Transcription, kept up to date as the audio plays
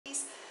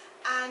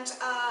and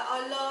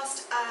our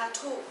last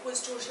talk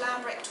was George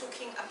Lambrick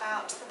talking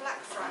about the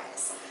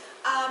Blackfriars.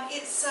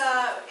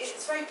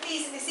 It's very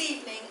pleasing this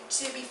evening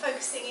to be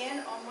focusing in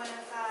on one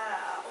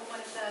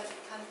of the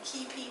kind of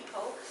key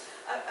people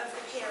of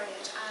the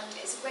period, and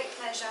it's a great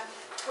pleasure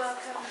to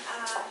welcome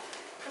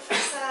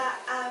Professor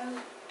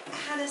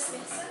Hannah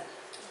Smithson,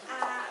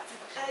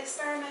 an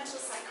experimental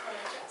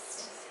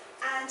psychologist,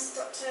 and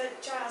Dr.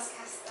 Giles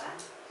Casper,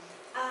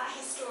 a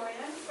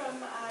historian from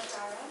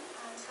Durham,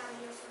 and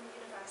Hannah, you're from the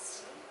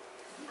university.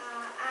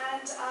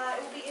 And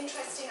it will be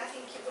interesting, I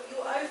think,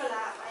 your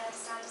overlap, I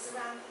understand, is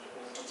around the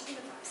Ordered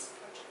Universe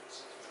project.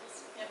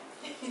 Yep.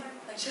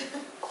 Pleasure.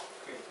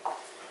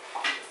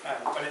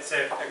 Well, it's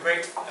a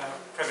great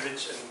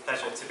privilege and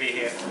pleasure to be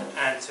here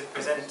and to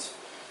present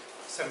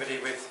somebody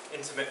with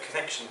intimate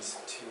connections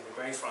to the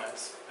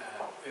Greyfriars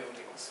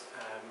buildings,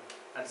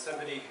 and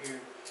somebody who,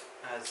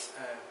 as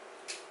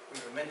we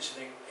were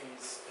mentioning,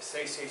 is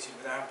associated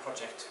with our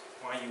project,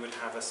 why you would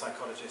have a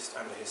psychologist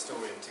and a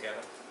historian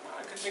together.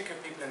 I could think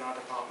of people in our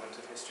department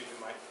of history who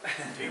might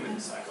do with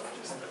a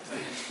psychologist, but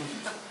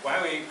why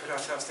we put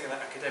ourselves together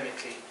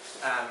academically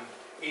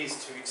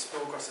is to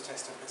explore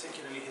Grosseteste and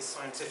particularly his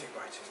scientific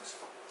writings.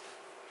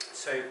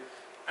 So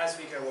as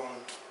we go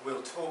on,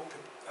 we'll talk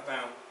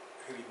about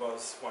who he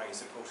was, why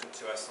he's important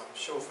to us. I'm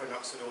sure for an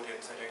Oxford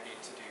audience I don't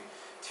need to do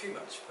too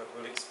much, but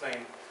we'll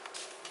explain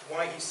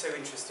why he's so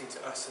interesting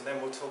to us, and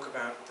then we'll talk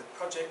about the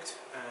project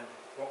and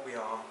what we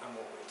are and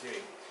what we're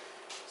doing.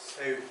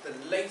 So the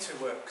later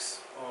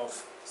works of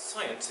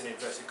science, in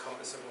inverted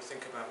commas, and we'll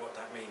think about what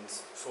that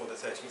means for the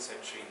 13th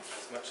century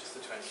as much as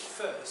the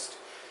 21st,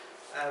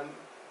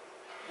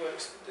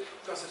 works that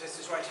Grosseteste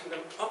is writing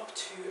them up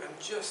to and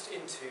just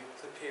into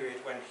the period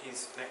when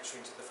he's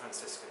lecturing to the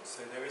Franciscans.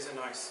 So there is a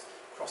nice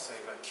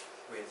crossover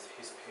with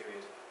his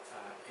period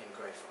in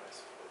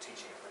Greyfriars, or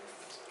teaching at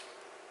Greyfriars.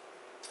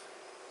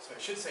 So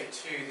I should say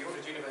too, the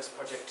Ordered Universe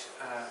project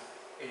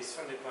is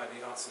funded by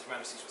the Arts and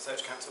Humanities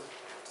Research Council,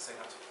 I have to say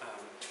that,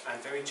 and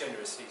very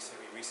generously, so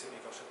we recently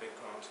got a big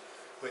grant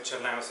which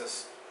allows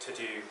us to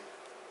do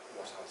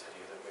what I'll tell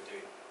you that we're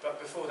doing.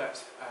 But before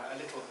that, a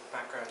little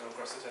background on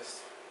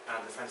Grosseteste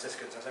and the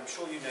Franciscans. As I'm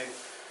sure you know,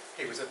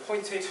 he was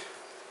appointed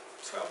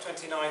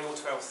 1229 or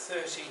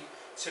 1230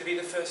 to be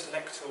the first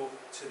lector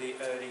to the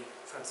early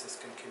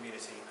Franciscan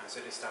community as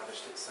it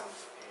established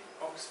itself in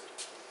Oxford.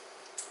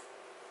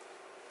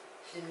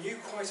 He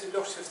knew quite a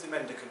lot of the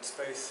mendicants,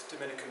 both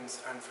Dominicans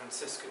and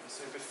Franciscans,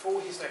 so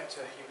before his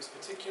lecture he was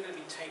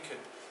particularly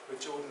taken with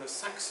Jordan of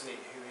Saxony,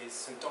 who is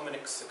St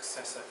Dominic's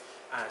successor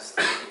as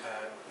the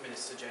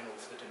Minister General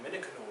for the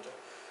Dominican Order.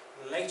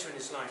 And later in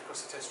his life,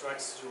 Grosseteste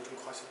writes to Jordan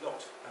quite a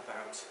lot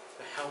about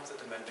the help that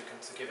the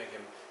mendicants are giving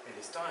him in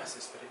his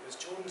diocese, but it was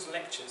Jordan's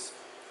lectures,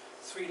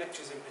 3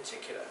 lectures in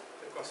particular,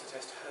 that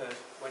Grosseteste heard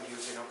when he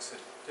was in Oxford,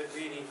 that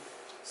really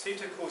seemed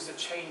to cause a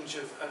change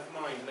of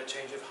mind and a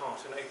change of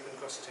heart and opened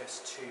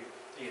Grosseteste to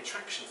the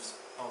attractions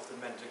of the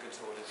mendicant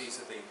order.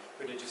 These are the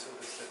religious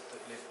orders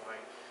that live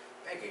by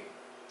begging.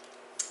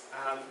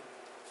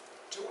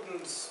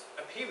 Jordan's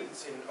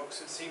appearance in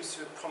Oxford seems to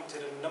have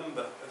prompted a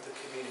number of the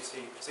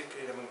community,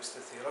 particularly amongst the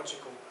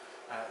theological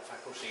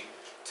faculty,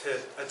 to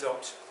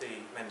adopt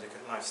the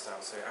mendicant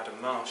lifestyle. So Adam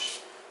Marsh,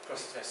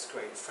 Grosseteste's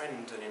great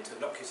friend and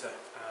interlocutor,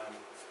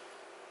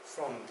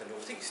 from the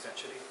northeast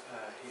actually.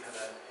 He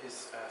had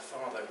his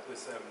father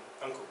was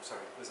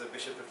was a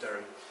bishop of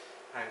Durham,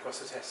 and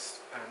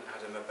Grosseteste and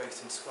Adam are both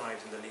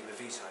inscribed in the Liber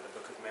Vitae, the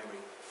Book of Memory,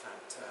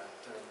 at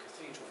Durham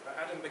Cathedral. But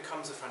Adam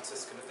becomes a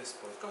Franciscan at this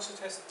point.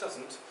 Grosseteste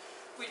doesn't,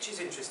 which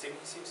is interesting.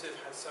 He seems to have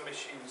had some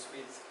issues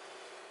with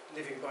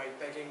living by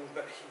begging,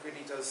 but he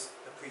really does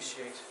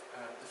appreciate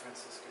the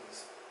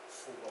Franciscans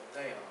for what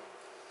they are.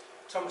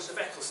 Thomas of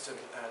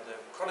Eccleston, the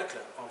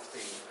chronicler of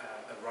the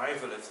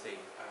arrival of the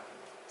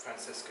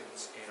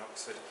Franciscans in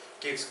Oxford,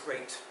 gives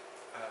great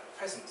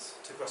presence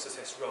to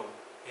Grosseteste's role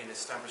in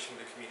establishing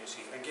the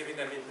community and giving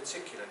them in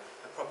particular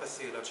a proper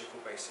theological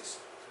basis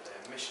for their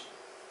mission.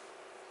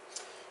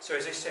 So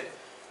as I said,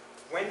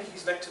 when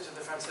he's lectured to the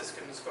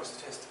Franciscans,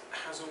 Grosseteste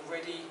has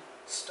already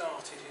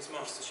started his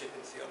mastership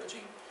in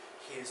theology.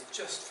 He is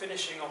just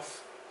finishing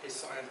off his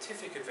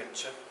scientific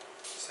adventure.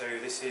 So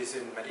this is,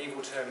 in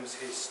medieval terms,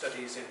 his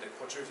studies in the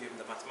quadrivium,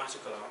 the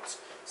mathematical arts.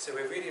 So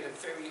we're really at a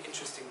very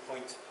interesting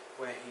point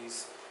where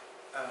he's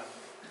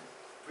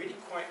really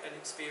quite an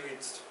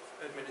experienced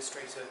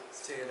administrator,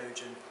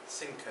 theologian,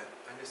 thinker,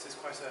 and this is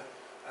quite a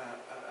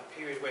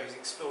period where he's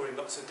exploring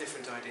lots of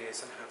different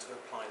ideas and how to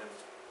apply them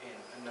in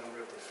a number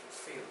of different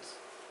fields.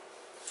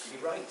 He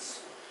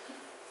writes,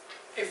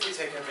 if we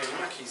take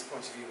Evelyn Mackey's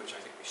point of view, which I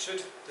think we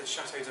should, the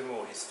Chateau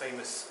d'Amour, his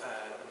famous,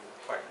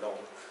 quite long,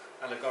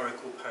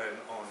 allegorical poem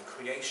on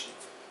creation,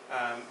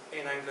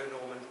 in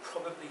Anglo-Norman,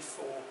 probably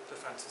for the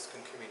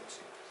Franciscan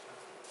community.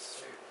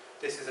 So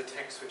this is a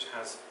text which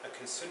has a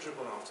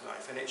considerable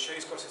afterlife, and it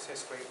shows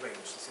Grosseteste's great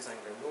range. This is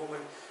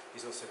Anglo-Norman,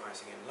 he's also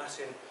writing in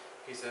Latin,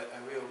 he's a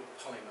real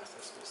polymath,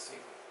 as we'll see.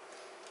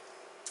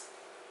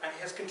 And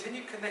he has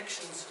continued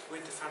connections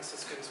with the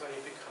Franciscans when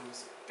he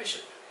becomes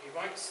bishop. He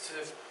writes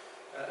to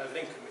of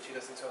Lincoln, which he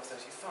does in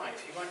 1235.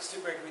 He writes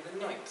to Gregory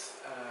IX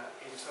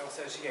in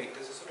 1238.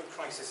 There's a sort of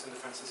crisis in the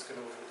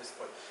Franciscan order at this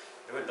point.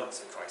 There were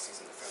lots of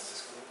crises in the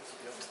Franciscan order, to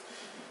be honest.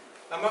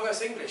 Among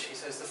us English, he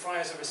says, the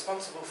friars are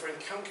responsible for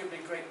incalculably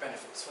great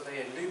benefits, for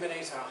they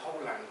illuminate our whole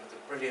land with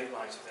the brilliant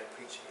light of their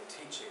preaching and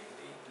teaching.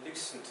 The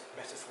lucent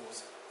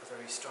metaphors are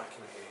very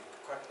striking here.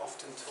 He quite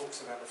often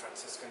talks about the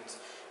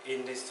Franciscans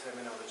in this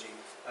terminology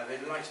of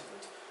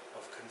enlightenment,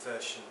 of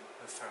conversion,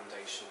 of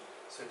foundation.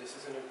 So this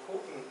is an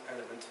important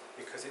element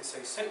because it's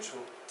so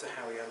central to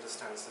how he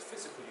understands the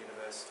physical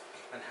universe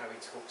and how he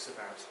talks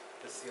about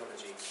the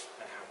theology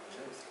and how we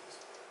know things.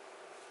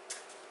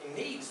 He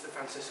needs the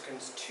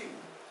Franciscans too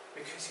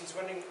because he's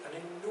running an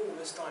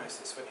enormous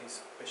diocese when he's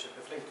Bishop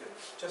of Lincoln.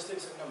 Just in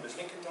some numbers,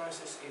 Lincoln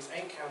Diocese is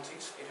 8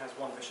 counties, it has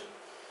 1 bishop,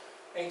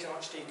 8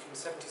 archdeacons,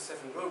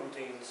 77 rural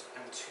deans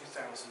and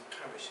 2,000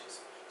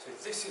 parishes. So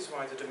this is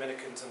why the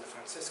Dominicans and the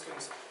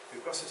Franciscans, who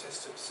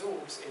Grosseteste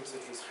absorbs into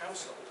his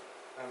household,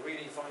 are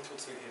really vital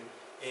to him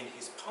in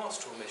his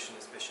pastoral mission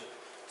as bishop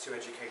to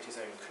educate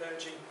his own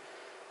clergy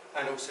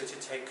and also to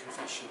take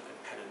confession and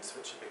penance,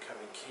 which are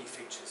becoming key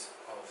features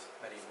of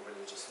medieval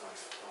religious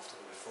life after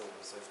the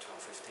reforms of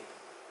 1215.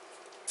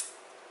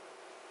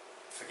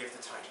 Forgive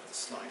the title of the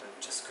slide, I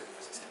just couldn't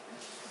resist it.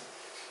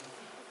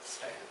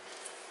 So,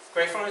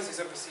 Greyfriars is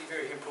obviously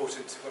very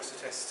important to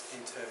Grosseteste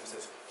in terms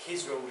of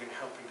his role in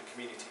helping the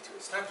community to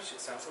establish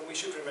itself, and we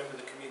should remember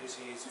the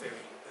community is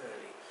very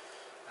early.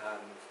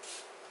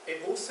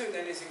 It also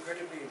then is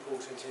incredibly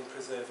important in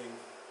preserving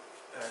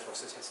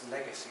Grosseteste's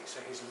legacy. So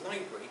his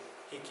library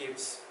he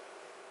gives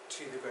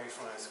to the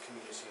Greyfriars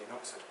community in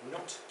Oxford,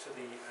 not to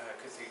the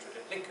cathedral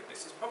at Lincoln.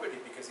 This is probably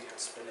because he had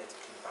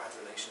splenetically bad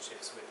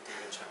relationships with the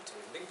chapter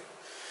in Lincoln.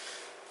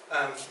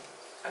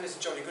 And it's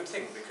a jolly good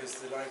thing because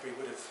the library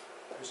would have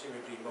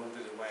presumably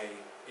moulded away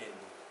in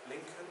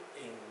Lincoln.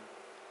 In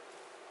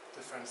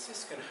the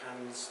Franciscan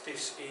hands,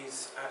 this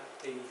is at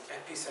the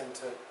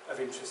epicentre of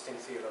interesting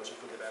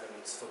theological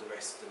developments for the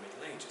rest of the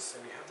Middle Ages. So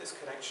we have this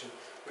connection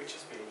which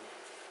has been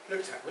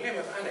looked at. William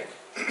of Alnwick,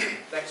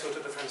 lector to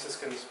the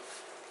Franciscans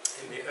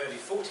in the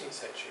early 14th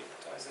century,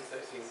 dies in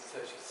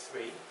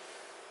 1333,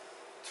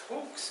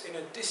 talks in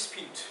a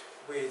dispute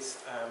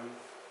with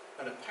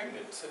an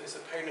opponent. So this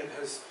opponent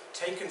has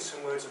taken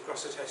some words of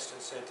Grosseteste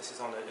and said this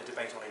is on a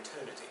debate on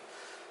eternity,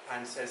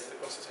 and says that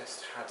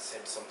Grosseteste had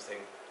said something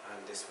and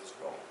this was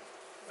wrong.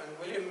 And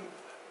William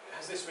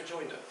has this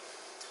rejoinder,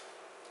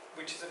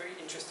 which is a very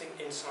interesting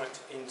insight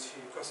into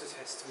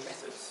Grosseteste's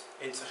methods,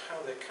 into how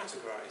they're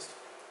categorised,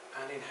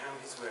 and in how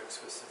his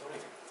works were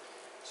surviving.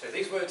 So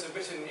these words are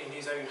written in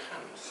his own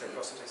hand, so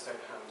Grosseteste's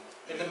own hand,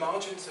 in the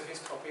margins of his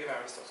copy of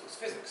Aristotle's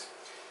Physics.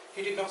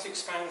 He did not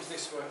expound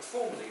this work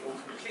formally or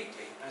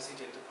completely as he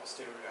did the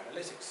posterior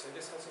analytics, so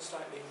this has a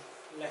slightly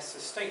lesser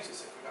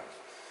status, if you like.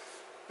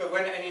 But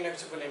when any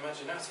notable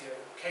imaginatio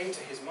came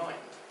to his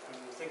mind,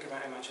 and we'll think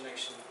about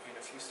imagination in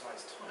a few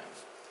slides' time,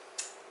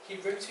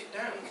 he wrote it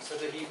down so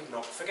that he would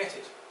not forget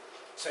it.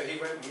 So he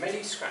wrote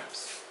many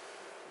scraps,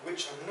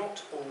 which are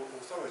not all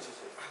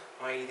authoritative,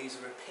 i.e. these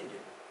are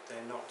opinion,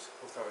 they're not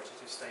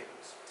authoritative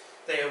statements.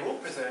 They are all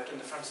preserved in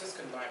the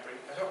Franciscan Library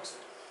at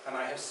Oxford, and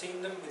I have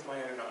seen them with my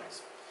own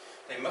eyes.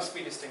 They must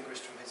be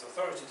distinguished from his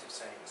authoritative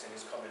sayings in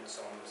his comments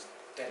on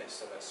Denis,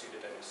 so that's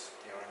Pseudo-Denis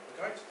the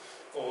Archaeologite,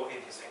 or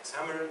in his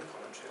Hexameron, the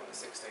commentary on the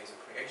 6 days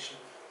of creation,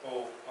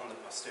 or on the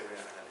posterior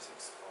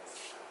analytics of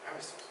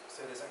Aristotle.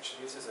 So there's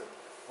actually, this is a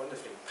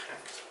wonderfully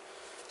packed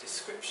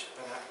description,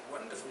 but that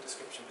wonderful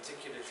description,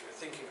 particularly if you're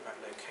thinking about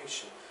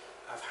location,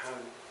 of how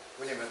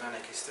William of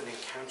Alnwick is still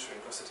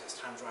encountering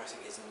Grosseteste's handwriting,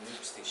 his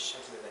notes, these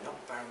scheduled, they're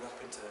not bound up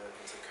into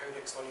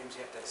codex volumes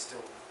yet, they're still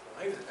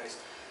all over the place.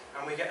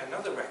 And we get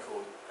another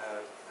record,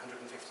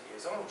 150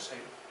 years old, so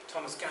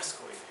Thomas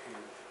Gascoigne, who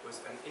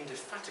was an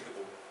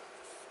indefatigable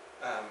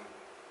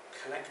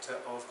collector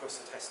of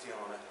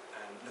Grossetestiana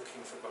and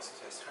looking for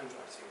Grosseteste's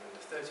handwriting in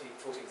the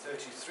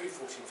 1430s through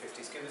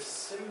 1450s, give us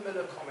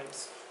similar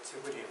comments to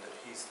William, that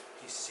he's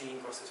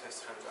seen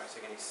Grosseteste's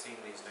handwriting and he's seen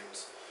these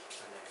notes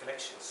and their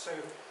collections. So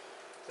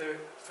the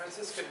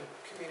Franciscan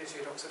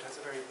community at Oxford has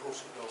a very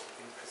important role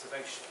in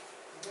preservation.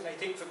 And I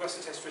think for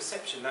Grosseteste's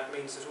reception that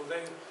means that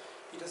although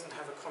he doesn't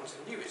have a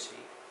continuity,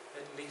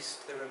 at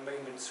least there are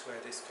moments where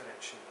this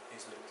connection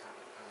is looked at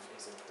and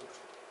is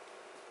important.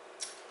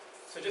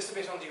 So just a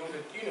bit on the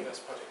Ordered Universe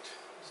project.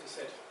 As I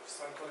said,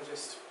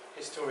 psychologist,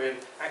 historian,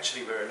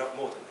 actually we're a lot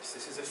more than this.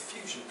 This is a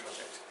fusion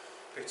project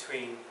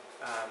between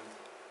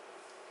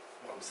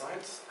modern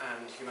science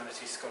and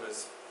humanities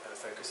scholars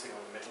focusing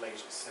on the Middle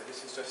Ages. So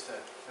this is just a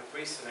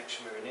brief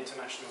selection. We're an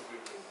international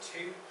group in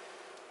 2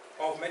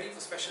 of medieval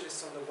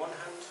specialists on the one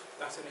hand,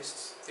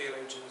 Latinists,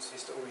 theologians,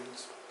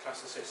 historians,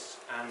 classicists,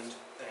 and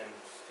then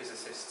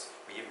physicists.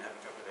 We even have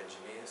a couple of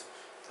engineers.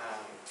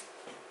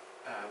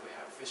 We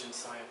have vision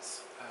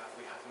science,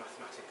 we have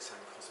mathematics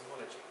and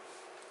cosmology.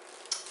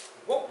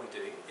 What we're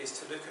doing is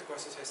to look at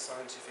Grosseteste's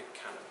scientific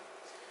canon.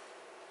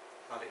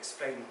 I'll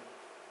explain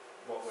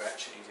what we're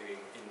actually doing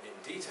in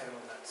detail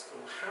on that score.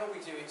 How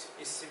we do it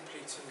is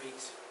simply to meet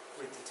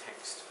with the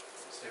text.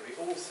 So we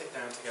all sit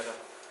down together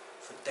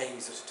for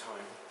days at a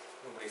time,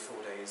 normally 4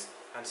 days,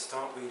 and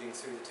start reading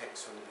through the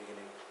text from the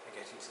beginning and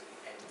getting to the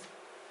end.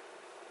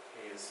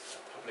 Here's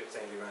a public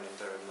day we ran in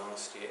Durham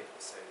last year,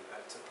 so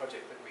it's a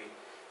project that we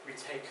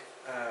take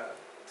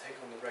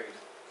on the road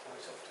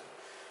quite often.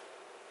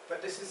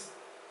 But this is,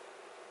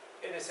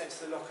 in a sense,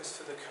 the locus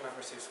for the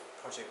collaborative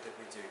project that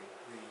we do.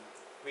 We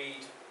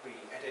read, we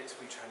edit,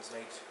 we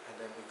translate, and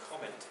then we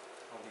comment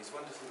on these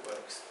wonderful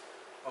works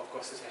of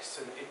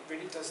Grosseteste, and it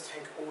really does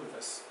take all of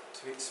us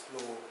to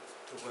explore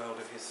the world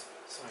of his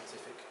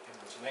scientific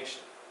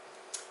imagination.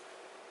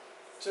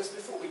 Just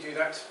before we do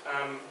that,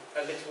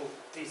 a little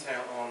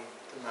detail on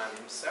the man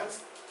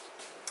himself.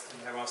 And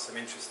there are some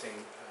interesting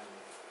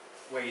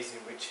ways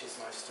in which his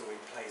life story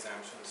plays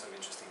out and some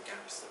interesting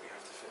gaps that we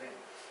have to fill in.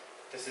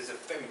 This is a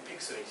very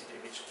pixelated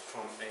image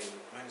from a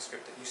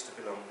manuscript that used to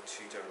belong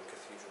to Durham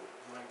Cathedral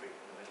Library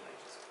in the Middle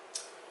Ages.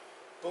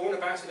 Born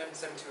about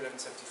 1170 or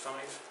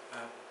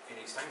 1175 in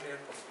East Anglia,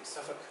 possibly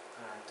Suffolk,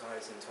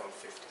 dies in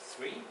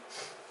 1253.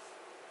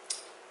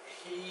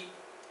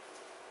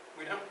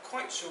 We're not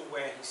quite sure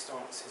where he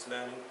starts his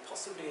learning,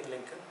 possibly in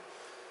Lincoln.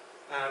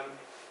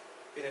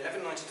 In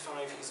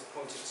 1195 he's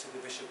appointed to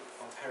the Bishop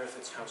of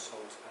Hereford's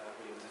household,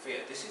 William de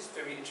Vere. This is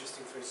very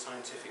interesting for his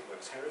scientific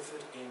works.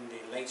 Hereford in the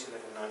late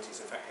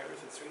 1190s, in fact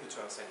Hereford through the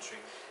 12th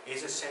century,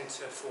 is a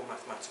centre for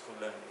mathematical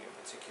learning, in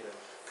particular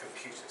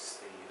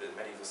computers, the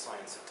medieval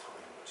science of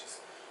time, which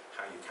is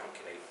how you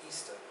calculate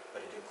Easter,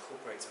 but it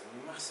incorporates a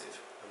massive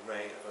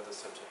array of other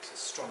subjects.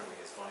 Astronomy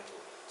is vital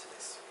to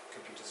this.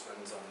 Computers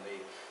runs on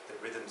the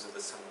rhythms of the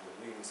sun and the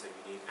moon, so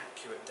you need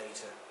accurate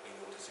data in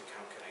order to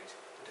calculate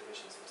the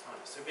divisions of time.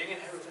 So being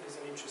in Hereford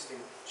is an interesting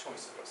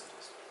choice for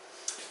Grosseteste.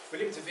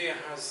 William de Vere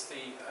has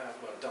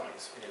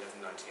dies in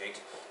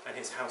 1198, and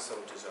his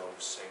household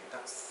dissolves, so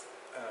that's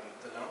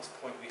the last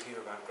point we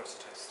hear about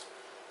Grosseteste.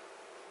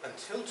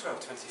 Until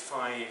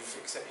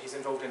 1225, except he's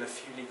involved in a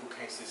few legal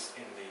cases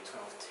in the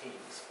 12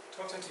 teens.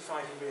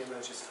 1225 he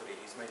re-emerges fully.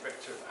 He's made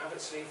rector of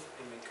Abbotsleigh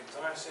in Lincoln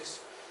Diocese.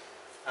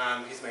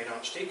 He's made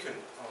Archdeacon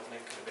of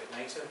Lincoln a bit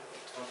later,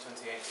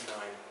 1228-9.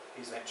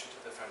 He's lectured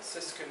to the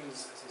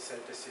Franciscans. As I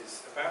said, this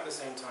is about the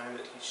same time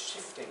that he's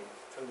shifting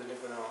from the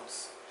liberal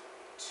arts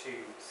to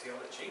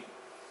theology.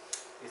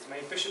 He's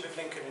made Bishop of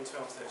Lincoln in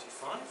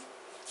 1235.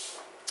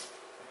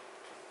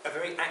 A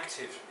very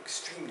active,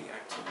 extremely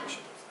active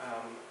bishop.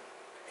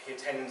 He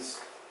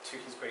attends, to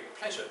his great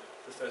pleasure,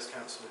 the First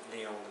Council of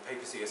Lyon. The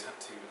papacy has had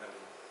to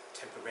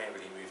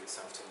temporarily move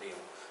itself to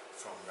Lyon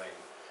from Rome.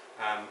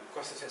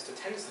 Grosseteste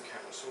attends the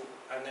council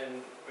and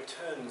then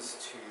returns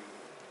to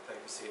the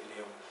papacy at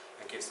Lyon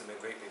and gives them a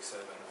great big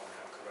sermon on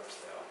how corrupt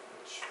they are,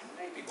 which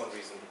may be one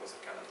reason he was a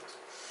Calvinist.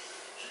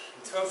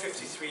 In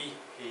 1253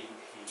 he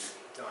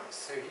dies,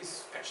 so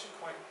he's actually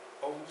quite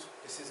old.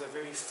 This is a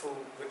very full,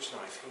 rich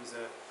life. He's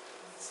a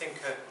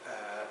thinker,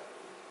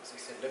 as I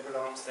said, liberal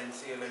arts, then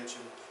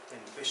theologian,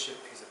 then bishop.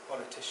 He's a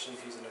politician,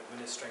 he's an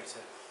administrator.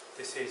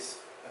 This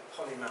is a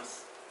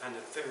polymath and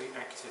a very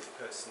active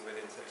person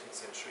within 13th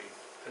century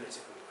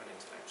political and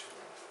intellectual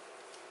life.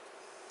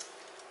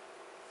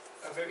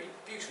 A very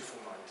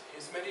beautiful mind.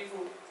 His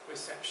medieval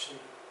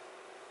reception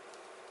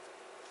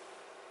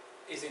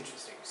is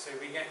interesting. So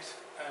we get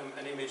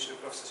an image of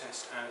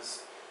Grosseteste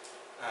as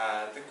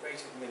the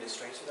great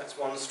administrator. That's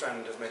one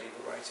strand of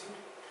medieval writing.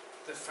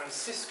 The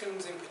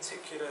Franciscans in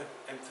particular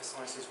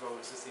emphasise his role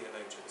as a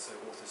theologian, so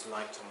authors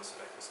like Thomas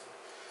of Eccleston.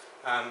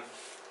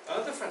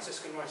 Other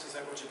Franciscan writers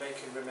like Roger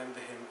Bacon remember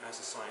him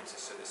as a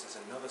scientist, so this is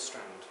another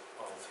strand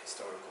of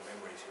historical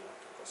memory, if you like,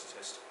 of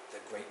Grosseteste.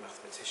 The great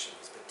mathematician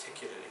is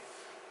particularly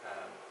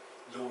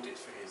lauded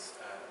for his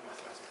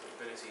mathematical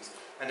abilities.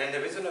 And then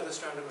there is another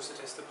strand of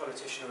Grosseteste, the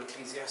politician or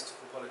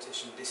ecclesiastical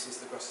politician. This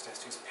is the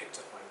Grosseteste who's picked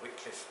up by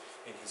Wycliffe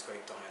in his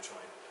great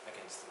diatribe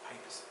against the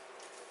papacy.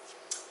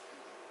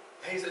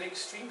 He's an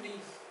extremely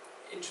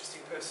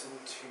interesting person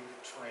to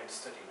try and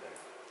study, though.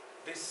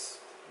 This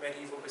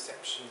medieval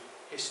reception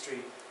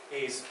history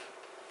is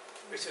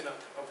written up,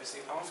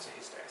 obviously, after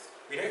his death.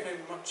 We don't know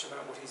much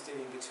about what he's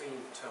doing between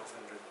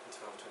 1200 and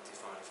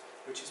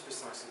 1225, which is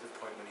precisely the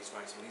point when he's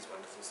writing these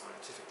wonderful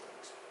scientific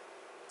works.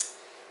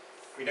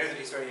 We know that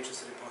he's very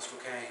interested in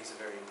pastoral care. He's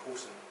a very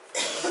important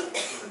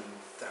person in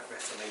that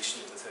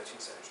reformation of the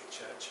 13th century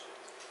church,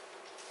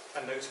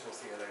 a notable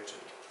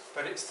theologian.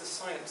 But it's the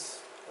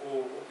science,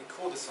 or what we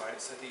call the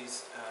science, are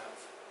these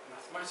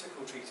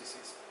mathematical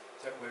treatises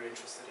that we're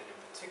interested in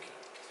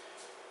particular.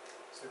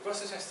 So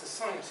Grosseteste, the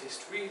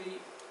scientist, really,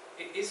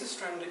 it is a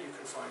strand that you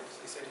can find, as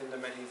I said, in the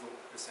medieval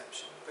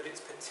reception, but it's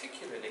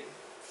particularly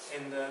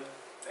in the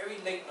very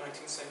late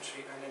 19th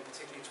century and in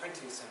particularly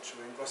 20th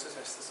century when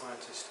Grosseteste, the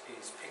scientist,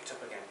 is picked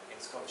up again in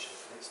scholarship.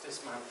 And it's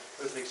this man,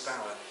 Ludwig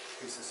Bauer,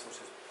 who's the sort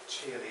of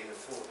cheerleader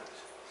for that.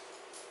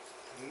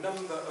 A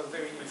number of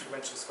very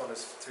influential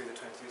scholars through the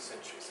 20th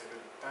century. So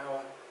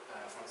Bauer,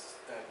 Francis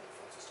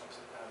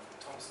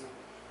Thompson,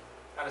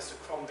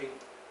 Alistair Crombie,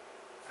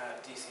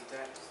 D.C.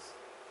 Dent,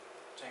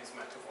 James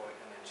McAvoy,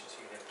 and then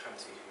Cecilia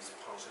Panti, who's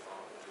part of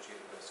our Order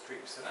Universe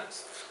group. So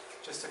that's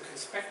just a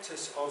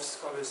conspectus of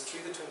scholars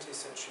through the 20th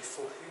century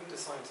for whom the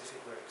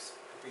scientific works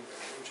have been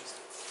very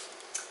interesting.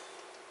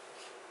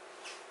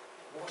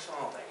 What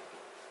are they?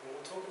 Well,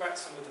 we'll talk about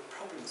some of the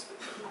problems with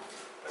them,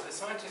 but the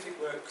scientific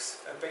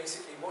works are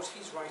basically what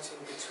he's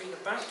writing between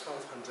about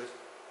 1200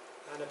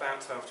 and about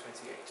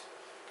 1228.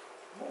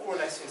 More or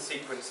less in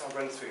sequence, I'll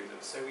run through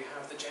them. So we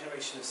have the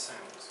generation of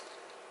sounds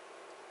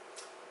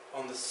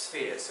on the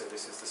sphere, so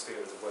this is the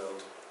sphere of the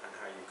world and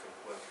how you can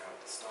work out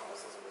the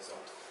stars as a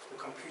result. The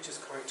Computus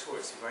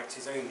Correctoris, he writes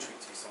his own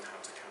treatise on how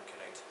to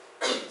calculate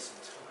space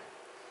and time.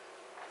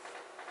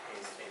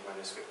 Is a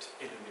manuscript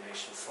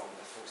illumination from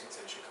the 14th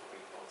century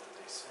copy of the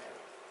De Sphera.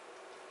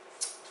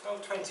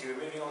 1220, we're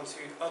moving on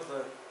to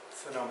other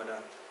phenomena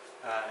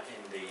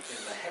in the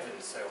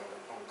heavens, so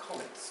on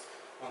comets,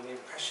 on the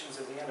impressions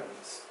of the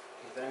elements.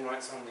 He then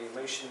writes on the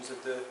motions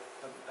of the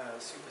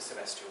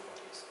supercelestial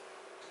bodies.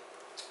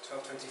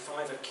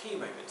 1225, a key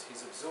moment,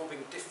 he's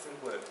absorbing different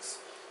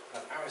works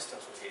of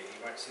Aristotle here. He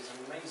writes his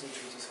amazing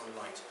treatise on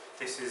light.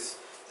 This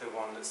is the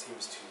one that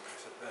seems to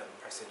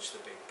presage the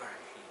Big Bang.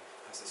 He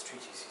has this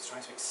treatise, he's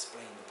trying to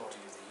explain the body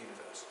of the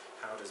universe.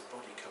 How does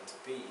body come to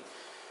be?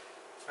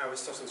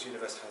 Aristotle's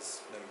universe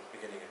has no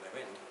beginning and no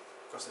end.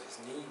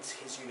 Grosseteste needs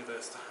his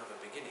universe to have a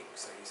beginning,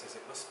 so he says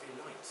it must be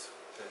light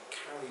that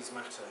carries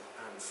matter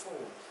and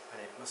form,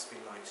 and it must be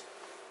light.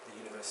 The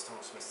universe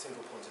starts from a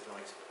single point of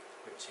light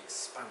which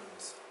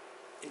expands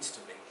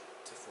instantly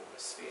to form a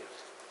sphere.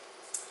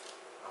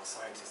 Our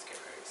scientists get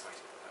very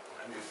excited about that one,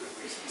 and with good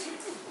reason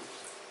too.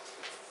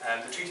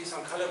 The treatise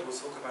on colour, we'll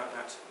talk about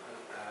that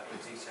in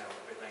detail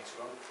a bit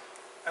later on.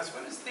 As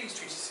well as these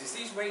treatises,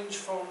 these range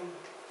from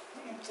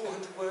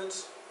 400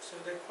 words, so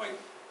they're quite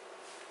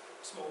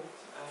small,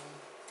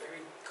 very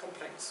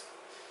complex,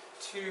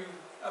 to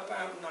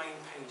about 9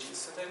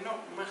 pages, so they're not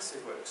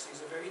massive works.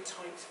 These are very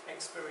tight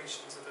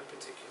explorations of a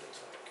particular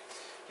topic.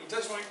 He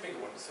does write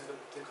bigger ones, so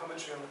the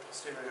commentary on the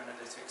posterior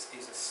analytics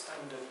is a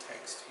standard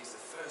text. He's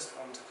the first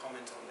one to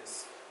comment on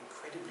this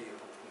incredibly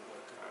important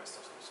work of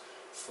Aristotle's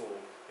for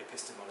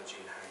epistemology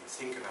and how you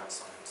think about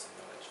science and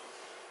knowledge.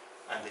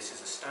 And this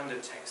is a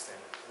standard text then,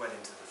 well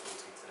into the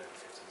 14th and early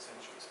 15th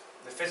centuries.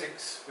 The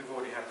physics, we've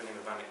already had William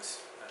of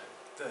Vanek's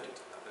verdict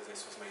on that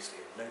this was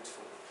mostly a note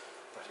form,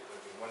 but it would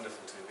have been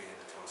wonderful to have been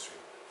in the classroom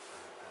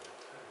and heard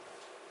that.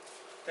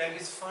 Then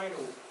his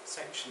final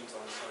sections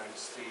on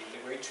science,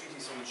 the great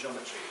treatise on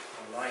geometry,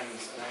 on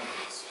lines and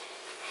angles,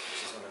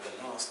 which is one of the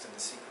last in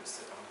the sequence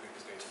that our group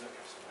is going to look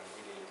at, and I'm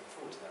really looking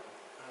forward to that one.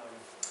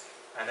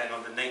 And then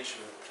on the nature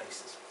of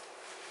places.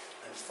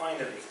 And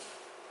finally,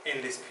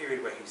 in this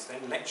period where he's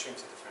then lecturing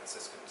to the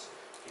Franciscans,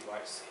 he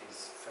writes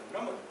his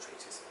phenomenal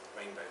treatise on the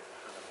rainbow,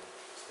 and Hannah will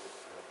talk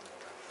a lot more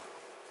about that.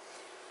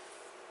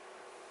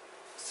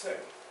 So,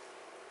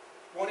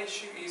 one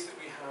issue is that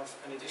we have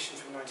an edition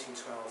from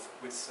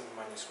 1912 with some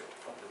manuscript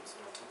problems,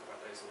 and I'll talk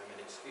about those in a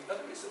minute. The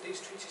other is that these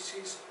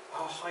treatises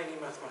are highly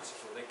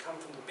mathematical. They come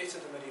from the bit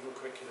of the medieval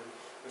curriculum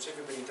which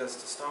everybody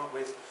does to start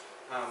with,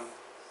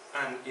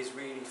 and is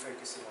really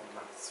focusing on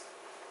maths.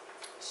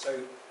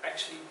 So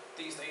actually,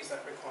 these days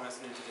that requires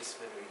an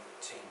interdisciplinary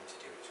team to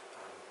do it.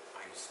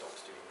 I stopped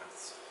doing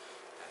maths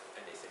at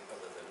anything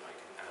other than I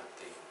can add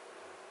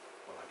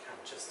well, I can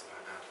just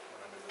about add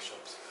when I'm in the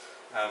shops.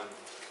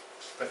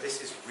 But this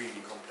is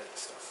really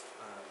complex stuff,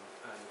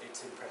 and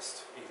it's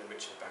impressed even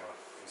Richard Bauer,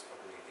 who's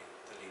probably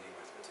the leading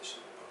mathematician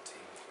in our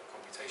team for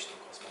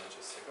computational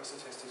cosmologists. So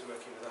Grosseteste is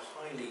working with a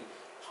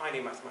highly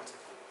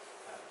mathematical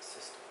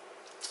system.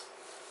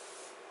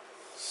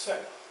 So,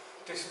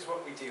 this is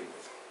what we deal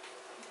with.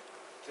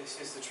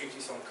 This is the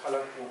treatise on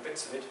colour, or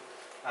bits of it.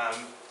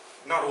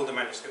 Not all the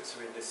manuscripts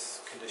are in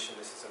this condition.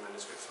 This is a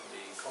manuscript from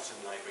the Cotton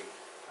Library,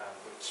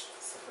 which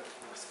suffered a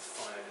massive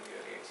fire in the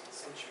early 18th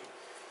century.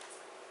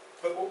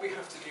 But what we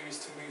have to do is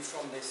to move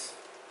from this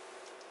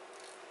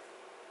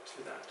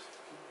to that.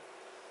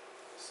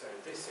 So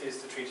this is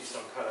the treatise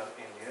on colour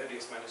in the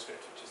earliest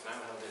manuscript, which is now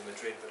held in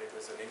Madrid, but it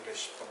was an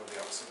English, probably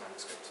Oxford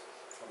manuscript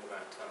from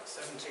about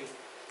 1270.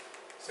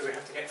 So we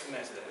have to get from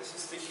there to there. This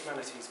is the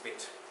humanities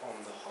bit on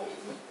the whole,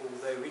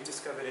 although we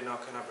discovered in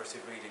our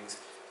collaborative readings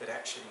that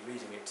actually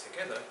reading it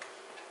together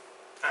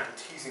and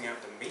teasing out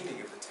the meaning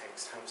of the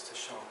text helps to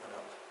sharpen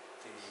up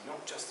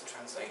not just the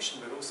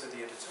translation, but also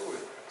the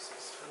editorial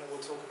process. And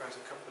we'll talk about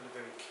a couple of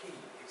very key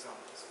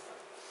examples of that.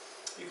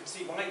 You can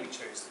see why we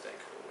chose the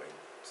Decorator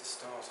to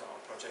start our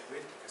project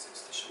with, because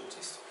it's the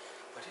shortest,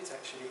 but it's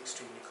actually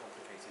extremely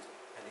complicated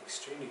and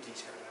extremely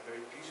detailed and a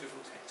very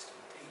beautiful text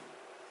indeed.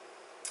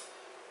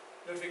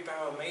 Ludwig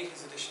Bauer made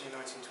his edition in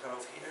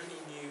 1912. He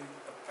only knew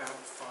about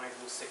 5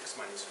 or 6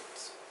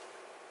 manuscripts.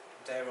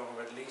 There are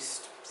at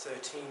least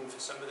 13 for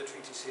some of the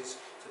treatises.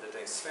 For the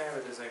De Sphera,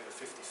 there's over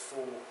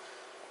 54.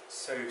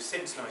 So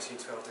since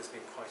 1912 there's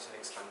been quite an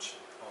expansion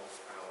of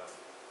our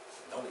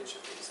knowledge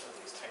of these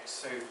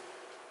texts. So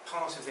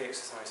part of the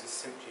exercise is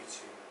simply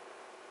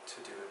to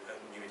do a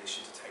new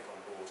edition to take on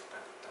board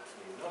that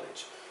new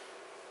knowledge.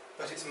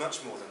 But it's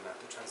much more than that.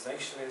 The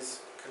translation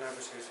is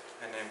collaborative,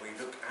 and then we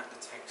look at the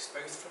text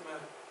both from a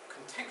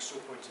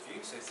contextual point of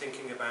view, so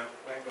thinking about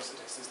where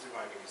Grosseteste is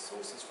deriving his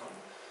sources from,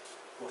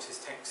 what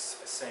his texts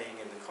are saying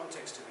in the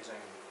context of his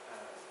own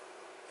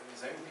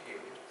his own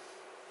period,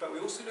 but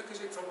we also look at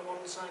it from a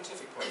modern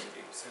scientific point of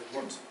view. So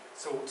what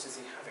thoughts is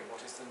he having?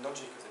 What is the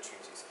logic of the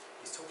treatise?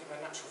 He's talking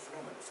about natural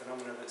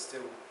phenomena that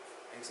still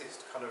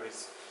exist. Colour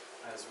is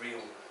as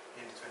real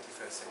in the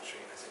 21st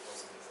century as it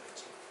was in the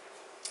 13th.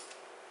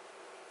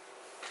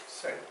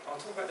 So, I'll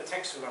talk about the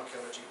textual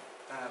archaeology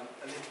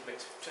a little bit,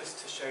 just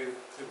to show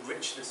the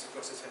richness of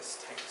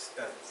Grosseteste's text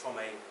from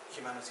a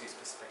humanities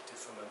perspective,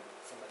 from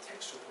a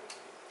textual point of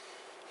view.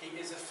 He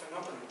is a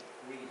phenomenal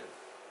reader,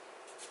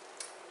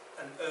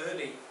 an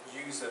early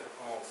user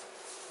of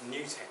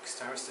new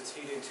text,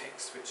 Aristotelian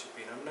texts which had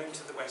been unknown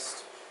to the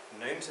West,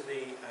 known to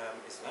the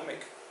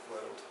Islamic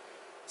world.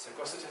 So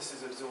Grosseteste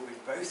is absorbing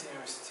both the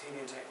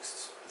Aristotelian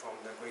texts from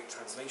the great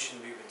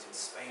translation movement in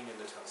Spain in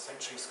the 12th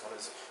century,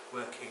 scholars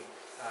working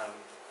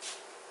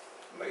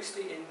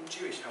mostly in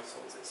Jewish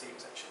households, it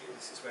seems, actually.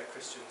 This is where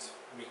Christians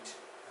meet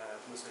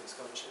Muslim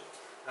scholarship.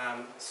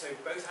 So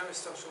both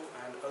Aristotle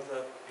and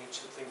other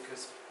ancient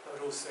thinkers, but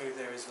also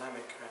their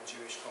Islamic and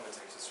Jewish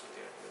commentators from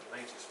the Middle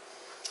Ages.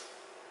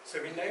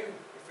 So we know,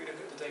 if we look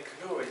at the De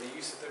Colore, the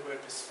use of the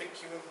word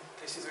perspicuum,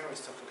 this is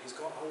Aristotle. He's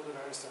got hold of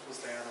Aristotle's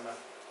De Anima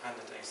and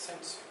the De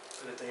Sensu.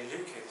 For the De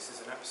Luce, this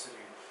is an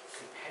absolute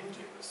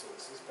compendium of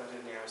sources, but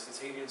in the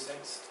Aristotelian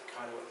sense, the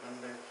Caelo et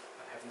Mundo,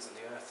 heavens and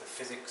the earth, the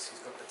physics,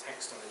 he's got the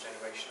text on the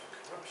generation and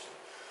corruption.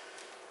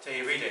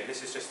 De Iride,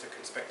 this is just a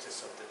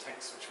conspectus of the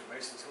text which we're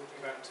mostly talking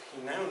about.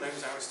 He now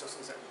knows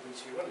Aristotle's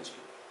meteorology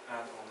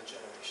and on the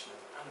generation of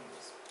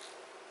animals.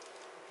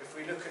 If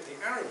we look at the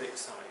Arabic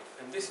side,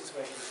 and this is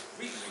where he's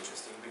really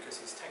interesting because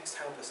his texts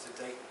help us to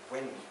date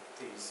when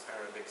these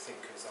Arabic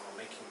thinkers are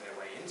making their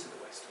way into the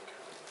Western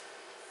canon.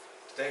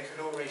 De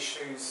Colore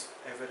shows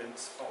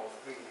evidence of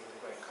really the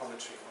great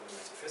commentary on the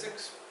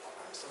metaphysics of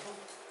Aristotle.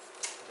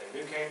 De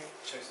Luce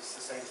shows us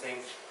the same thing.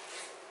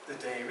 The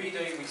De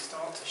Iride, we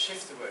start to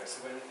shift the word.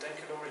 So when De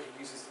Colore he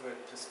uses the word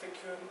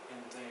perspicuum,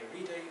 in De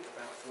Iride,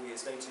 about 4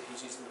 years later,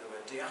 he's using the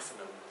word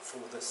diaphanum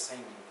for the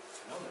same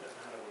phenomenon.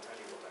 Hannah will tell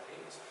you what that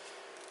is.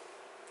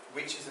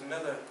 Which is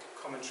another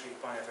commentary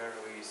by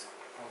Averroes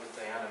on the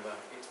De Anima.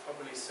 It's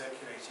probably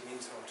circulating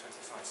in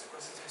 1225. So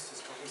Grosseteste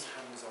has got his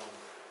hands on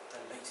the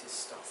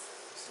latest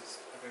stuff. This is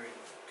a very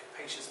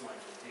capacious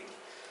mind indeed.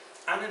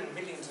 And in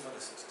millions of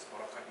other sources,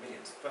 well not quite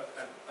millions, but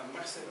a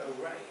massive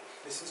array.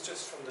 This is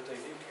just from the De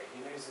Luce.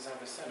 He knows his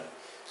Avicenna,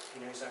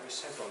 he knows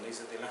Avicebron.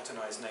 These are the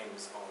Latinized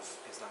names of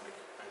Islamic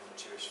and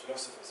Jewish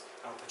philosophers.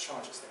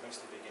 Alpetragius, they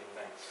mostly begin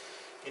there.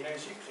 He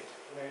knows Euclid,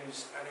 he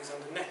knows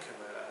Alexander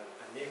Neckham,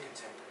 a near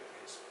contemporary of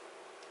his.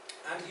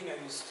 And he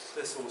knows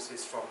the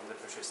sources from the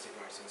patristic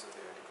writings of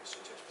the early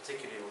Christian church,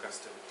 particularly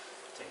Augustine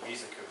De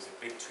Musica was a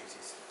big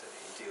treatise that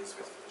he deals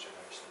with for the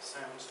generation of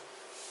sounds.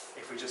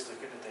 If we just look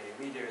at the De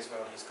Iride as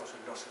well, he's got a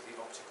lot of the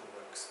optical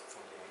works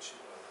from the ancient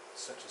world,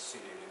 such as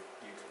Sululu,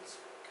 Euclid's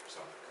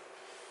Capsopica.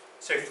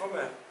 So from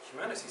a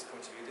humanities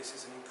point of view, this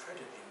is an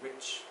incredibly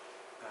rich,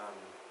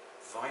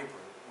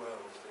 vibrant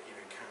world that you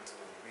encounter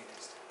when you read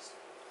these texts.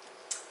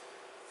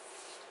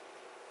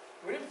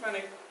 William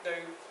Vanek,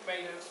 though,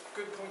 made a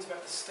good point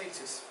about the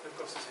status of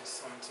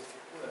Grosseteste's scientific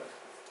work.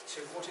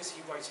 So what is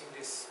he writing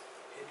this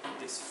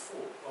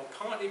for? Well,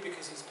 partly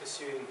because he's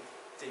pursuing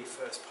the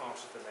first part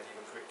of the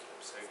medieval curriculum.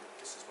 So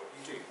this is what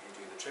you do. You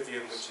do the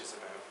trivium, which is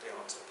about the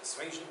arts of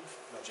persuasion,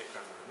 logic,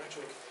 grammar and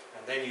rhetoric,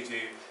 and then you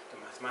do the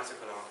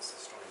mathematical arts,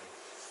 astronomy,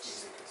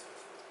 music and so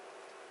forth.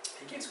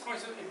 He gives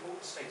quite an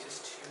important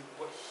status to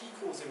what he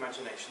calls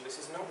imagination. This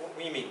is not what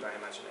we mean by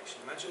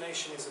imagination.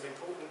 Imagination is an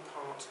important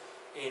part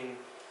in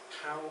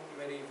how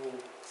medieval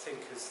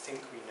thinkers think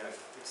we know.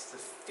 It's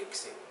the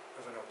fixing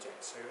of an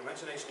object. So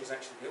imagination is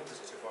actually the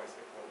opposite of what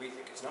we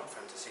think. It's not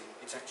fantasy,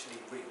 it's actually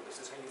real.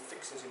 This is how you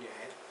fix it in your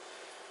head,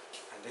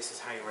 and this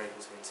is how you're able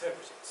to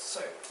interpret it.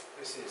 So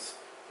this is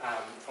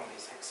from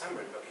his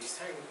Hexameron book. He's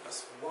telling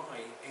us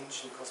why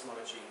ancient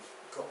cosmology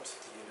got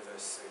the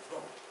universe so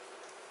wrong.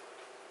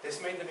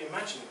 This made them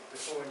imagine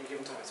before any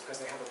given time. It's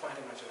because they have a bad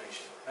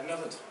imagination.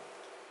 Another time,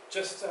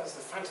 just as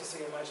the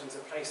fantasy imagines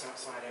a place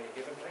outside any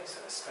given place,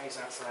 and a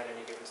space outside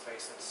any given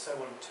space, and so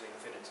on to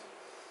infinity.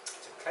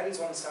 To cleanse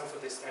oneself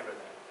of this error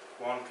then,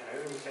 one can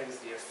only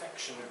cleanse the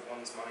affection of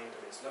one's mind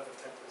of its love of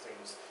temporal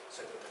things,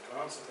 so that the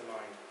glance of the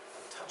mind,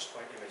 untouched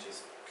by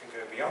images, can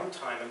go beyond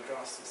time and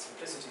grasp the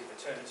simplicity of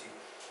eternity,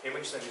 in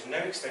which there is no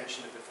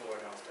extension of before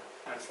and after,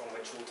 and from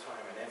which all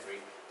time and every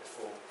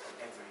before and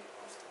every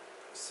after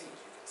proceed.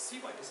 You can see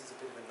why this is a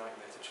bit of a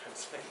nightmare to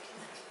translate.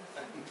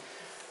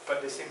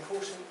 But this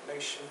important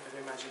notion of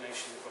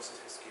imagination that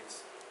Grosseteste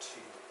gives to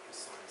his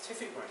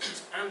scientific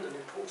writings, and an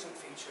important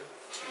feature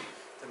to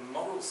the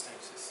moral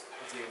status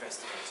of the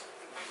investigator.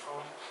 You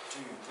can't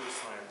do good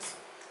science,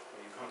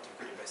 or you can't do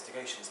good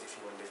investigations if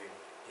you are living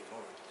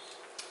immorally.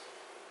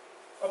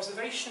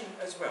 Observation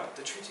as well.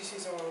 The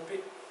treatises are a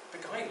bit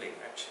beguiling,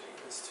 actually,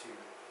 as to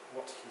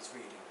what he's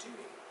really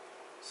doing.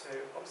 So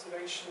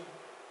observation,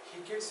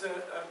 he gives a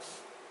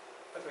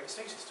great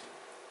status to it.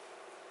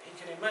 He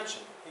can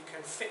imagine, he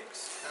can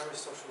fix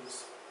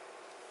Aristotle's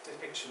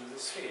depiction of the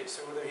sphere.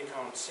 So although he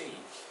can't see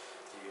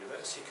the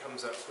universe, he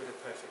comes up with a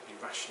perfectly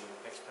rational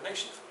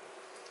explanation for it.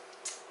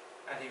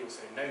 And he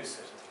also knows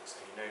certain things.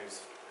 So he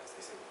knows, as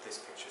they say, this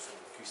picture from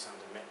Poussin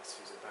de Metz,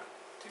 who's about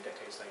 2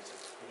 decades later,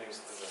 he knows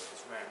that the world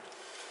is round.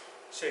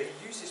 So he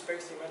uses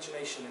both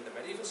imagination in the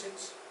medieval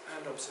sense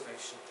and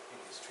observation in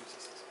his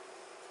treatises.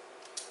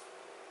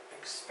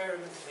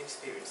 Experiment and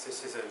experience.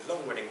 This is a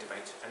long-running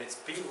debate, and it's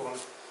been one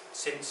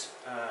since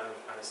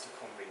Alistair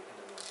Crombie in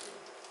the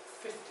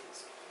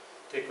 1950s.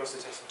 Did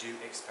Grosseteste do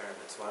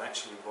experiments? Well,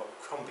 actually, what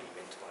Crombie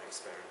meant by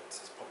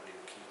experiments is probably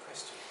the key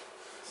question.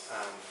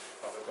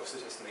 Robert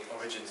Grosseteste and the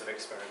origins of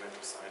experimental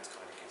science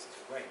kind of gives it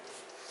away.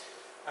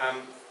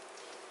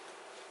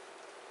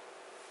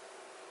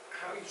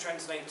 How you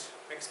translate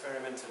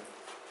experimental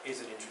is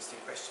an interesting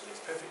question.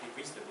 It's perfectly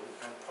reasonable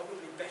and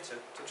probably better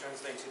to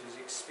translate it as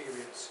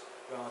experience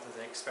rather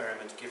than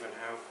experiment, given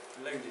how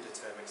loaded a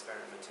term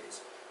experiment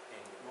is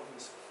in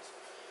modern science.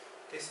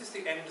 This is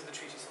the end of the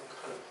treatise on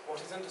colour. What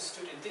is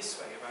understood in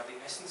this way about the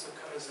essence of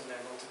colours and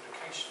their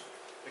multiplication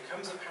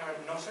becomes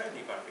apparent not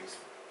only by reason,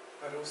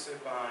 but also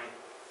by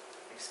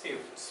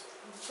experience.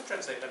 To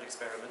translate that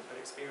experiment, but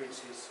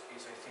experience is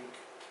I think,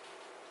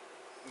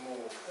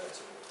 more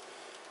pertinent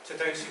to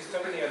those who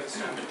thoroughly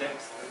understand the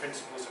depth of the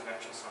principles of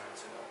natural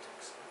science and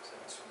optics. So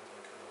that's from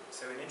the economy.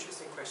 So an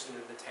interesting question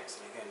of the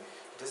text, and again,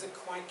 it doesn't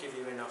quite give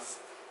you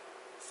enough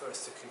for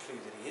us to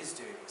conclude that he is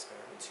doing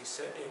experiments. He's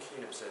certainly a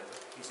keen observer.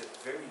 He's a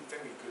very,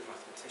 very good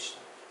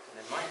mathematician.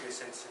 And there might be a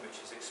sense in which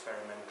his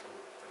experimental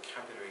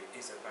vocabulary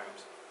is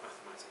about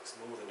mathematics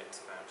more than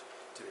it's about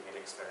doing an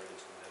experiment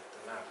in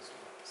the lab, as we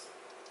might say.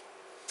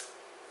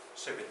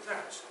 So with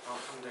that, I'll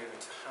hand over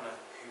to Hannah,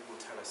 who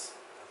will tell us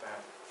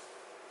about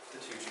the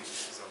 2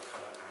 treatises on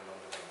colour and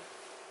on the rainbow.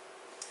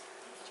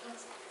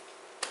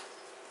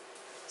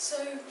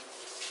 So,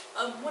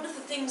 one of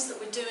the things that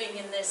we're doing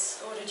in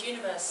this Ordered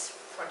Universe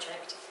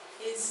project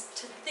is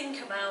to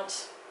think about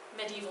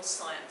medieval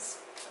science.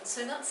 And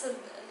so that's a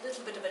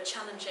little bit of a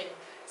challenging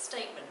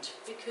statement,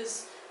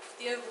 because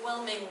the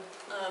overwhelming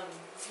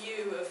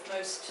view of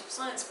most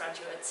science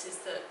graduates is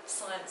that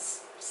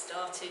science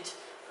started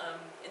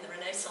in the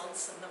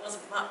Renaissance, and there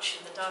wasn't much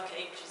in the Dark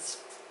Ages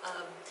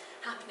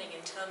happening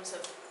in terms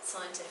of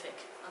scientific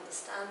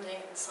understanding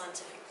and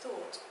scientific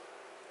thought.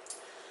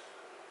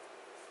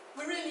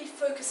 We're really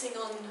focusing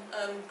on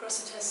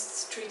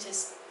Grosseteste's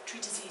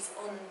treatises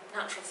on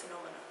natural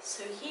phenomena.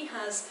 So he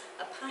has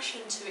a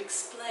passion to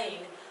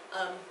explain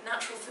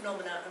natural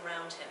phenomena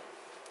around him.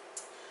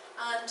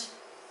 And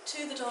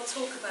 2 that I'll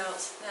talk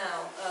about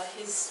now are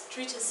his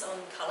treatise on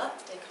colour,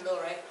 De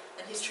Colore,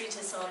 and his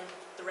treatise on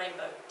the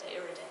rainbow, De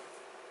Iride.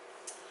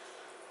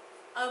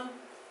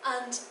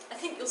 And I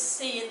think you'll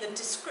see in the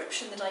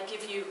description that I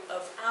give you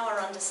of our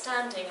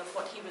understanding of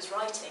what he was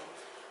writing,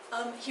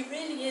 he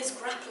really is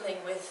grappling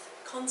with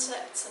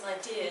concepts and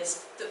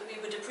ideas that we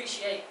would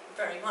appreciate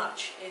very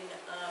much in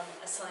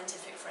a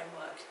scientific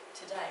framework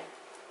today.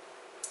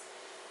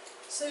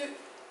 So,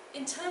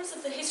 in terms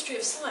of the history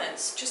of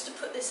science, just to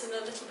put this in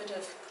a little bit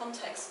of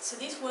context, so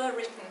these were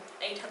written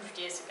 800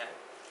 years ago.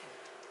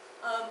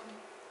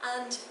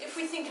 And if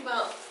we think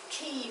about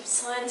key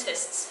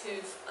scientists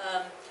who've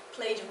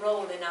played a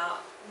role in our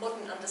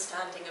modern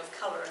understanding of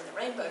colour and the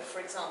rainbow, for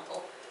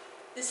example,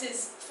 this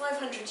is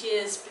 500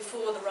 years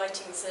before the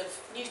writings of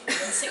Newton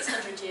and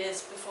 600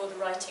 years before the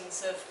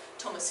writings of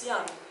Thomas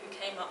Young, who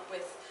came up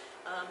with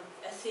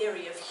a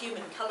theory of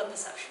human colour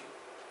perception.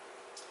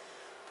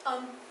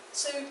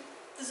 So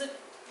there's a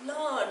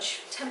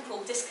large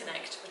temporal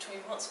disconnect between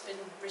what's been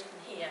written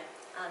here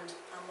and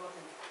our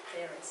modern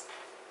theories.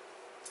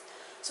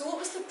 So what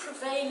was the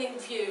prevailing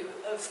view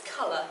of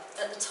colour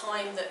at the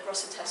time that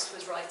Grosseteste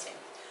was writing?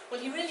 Well,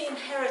 he really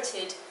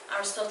inherited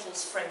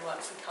Aristotle's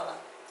framework for colour.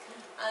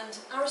 And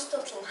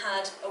Aristotle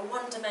had a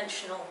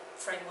one-dimensional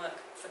framework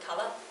for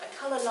colour, a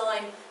colour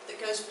line that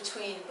goes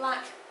between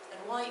black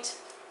and white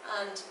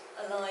and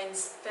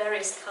aligns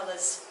various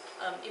colours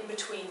in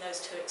between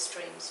those 2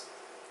 extremes.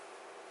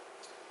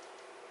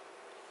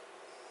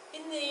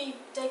 In the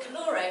De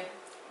Colore,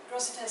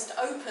 Grosseteste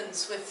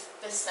opens with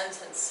this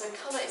sentence, so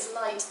colour is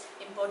light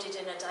embodied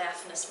in a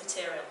diaphanous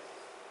material.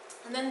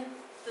 And then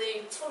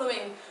the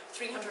following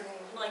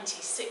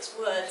 396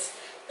 words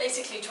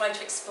basically try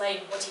to explain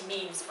what he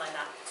means by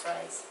that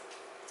phrase.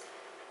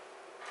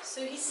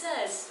 So he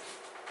says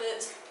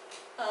that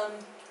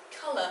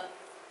colour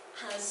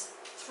has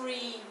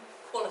 3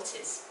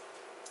 qualities,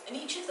 and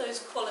each of those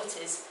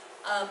qualities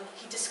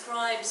he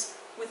describes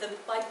with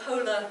a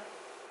bipolar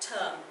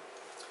term.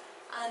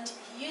 And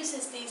he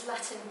uses these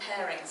Latin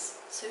pairings.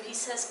 So he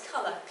says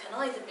colour can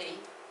either be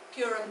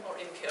purum or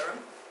impurum,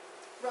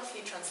 roughly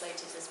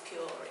translated as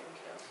pure or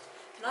impure.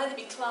 Can either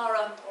be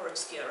clara or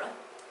obscura,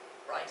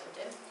 bright or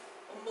dim,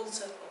 or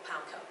multa or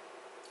pauca,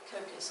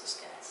 copious or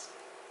scarce.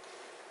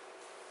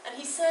 And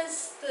he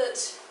says that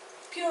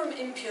purum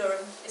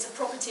impurum is a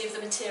property of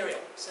the material.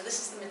 So this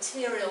is the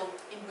material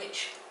in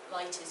which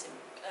light is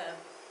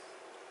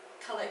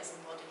colour is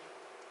embodied.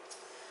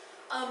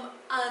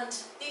 And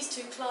these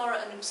 2,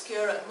 clara and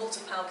obscura and multa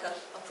pauca,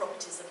 are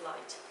properties of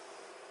light.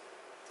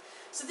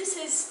 So this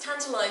is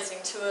tantalising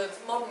to a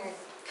modern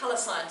colour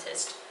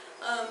scientist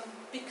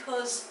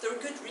because there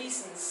are good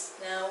reasons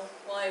now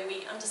why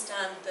we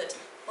understand that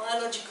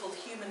biological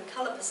human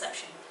colour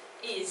perception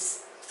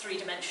is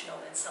three-dimensional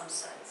in some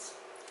sense.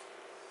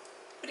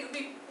 But it would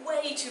be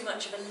way too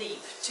much of a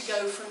leap to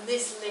go from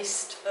this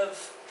list of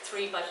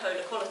three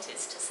bipolar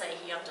qualities to say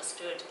he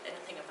understood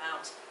anything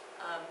about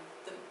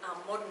our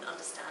modern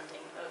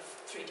understanding of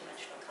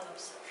three-dimensional colour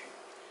perception.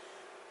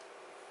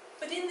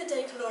 But in the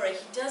De Colore,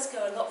 he does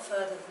go a lot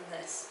further than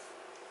this.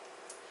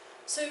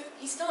 So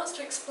he starts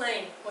to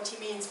explain what he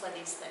means by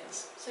these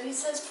things. So he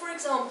says, for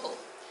example,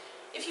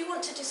 if you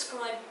want to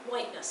describe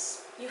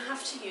whiteness, you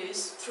have to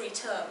use three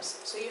terms.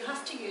 So you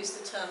have to use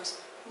the terms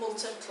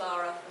multa,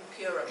 clara and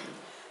purum.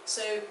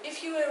 So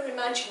if you were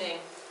imagining,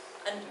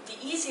 and the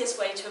easiest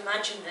way to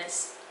imagine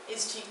this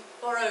is to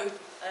borrow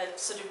a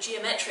sort of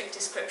geometric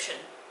description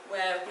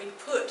where we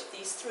put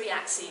these three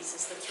axes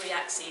as the three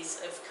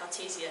axes of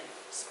Cartesian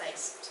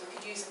space. So we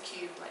could use a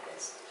cube like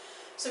this.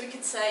 So we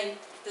could say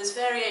there's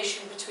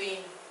variation between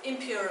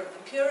impurum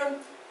and purum,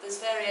 there's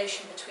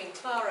variation between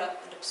clara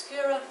and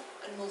obscura,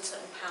 and multa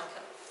and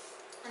pauca.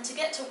 And to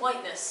get to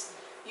whiteness,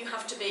 you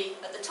have to be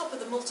at the top of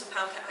the multa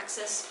pauca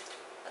axis,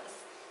 at the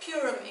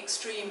purum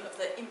extreme of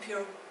the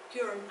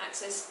purum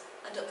axis,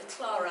 and at the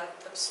clara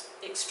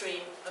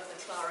extreme of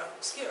the clara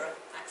obscura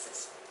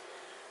axis.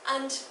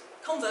 And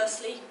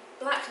conversely,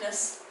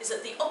 blackness is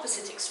at the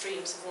opposite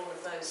extremes of all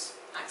of those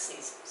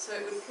axes. So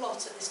it would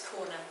plot at this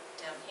corner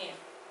down here.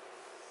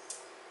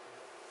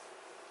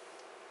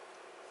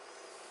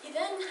 He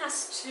then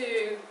has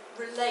to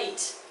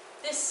relate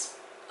this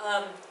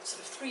sort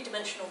of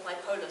three-dimensional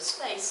bipolar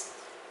space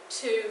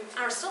to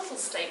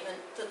Aristotle's statement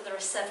that there are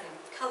 7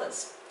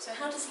 colours. So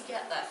how does he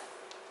get there?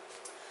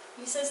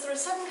 He says there are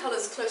 7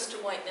 colours close to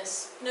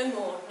whiteness, no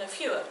more, no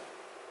fewer.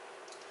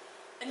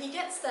 And he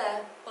gets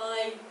there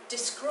by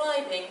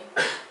describing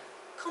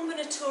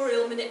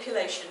combinatorial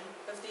manipulation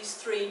of these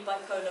 3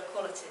 bipolar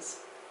qualities.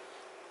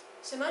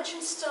 So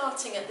imagine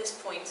starting at this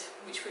point,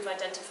 which we've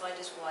identified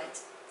as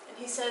white, and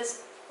he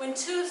says, when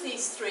two of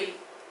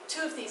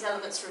these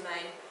elements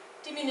remain,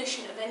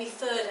 diminution of any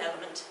third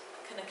element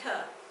can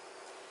occur.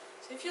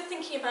 So if you're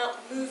thinking about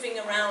moving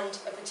around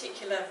a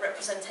particular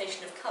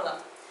representation of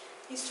colour,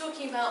 he's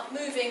talking about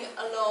moving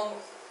along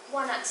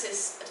one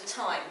axis at a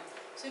time.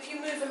 So if you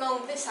move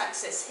along this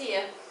axis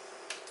here,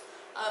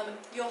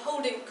 you're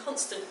holding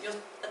constant, you're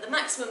at the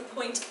maximum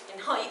point in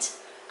height,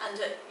 and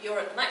you're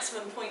at the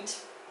maximum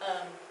point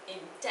in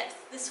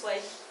depth this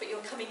way, but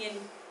you're coming in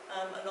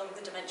along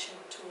the dimension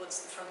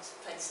towards the front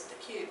face of the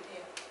cube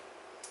here.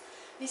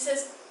 And he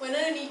says, when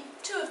only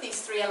 2 of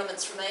these 3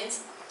 elements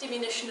remains,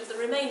 diminution of the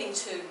remaining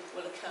 2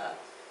 will occur.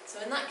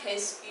 So in that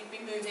case, you'd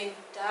be moving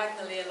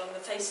diagonally along the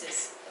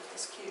faces of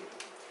this cube.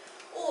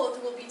 Or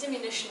there will be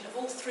diminution of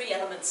all 3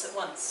 elements at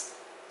once.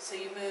 So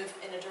you move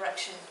in a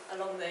direction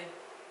along the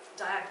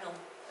diagonal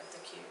of the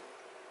cube.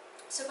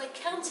 So by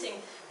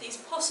counting these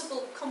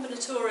possible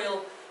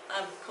combinatorial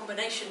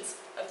combinations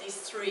of these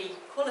 3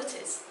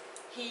 qualities,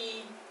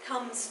 he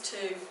comes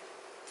to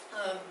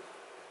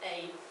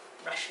a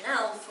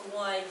rationale for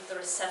why there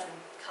are 7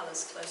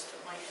 colours close to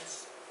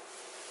whiteness.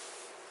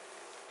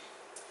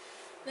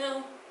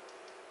 Now,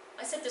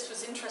 I said this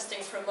was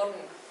interesting for a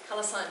modern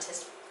colour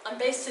scientist. I'm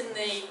based in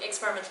the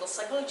experimental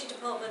psychology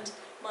department.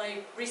 My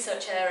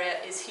research area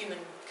is human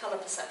colour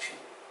perception.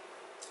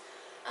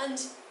 And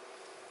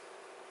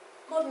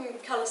modern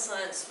colour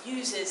science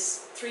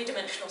uses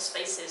 3-dimensional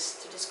spaces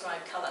to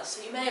describe colour.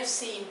 So you may have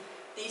seen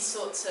these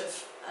sorts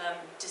of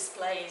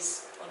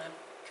displays on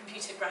a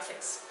computer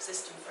graphics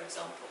system, for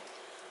example.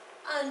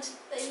 And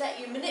they let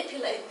you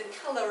manipulate the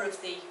colour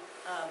of the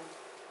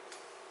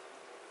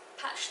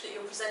patch that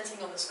you're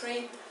presenting on the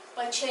screen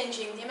by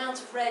changing the amount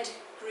of red,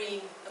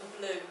 green and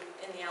blue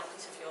in the output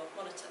of your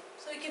monitor.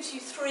 So it gives you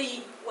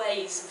 3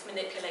 ways of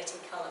manipulating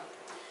colour.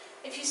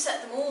 If you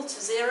set them all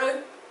to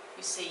 0,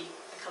 you see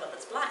a colour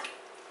that's black.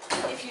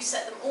 If you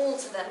set them all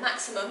to their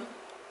maximum,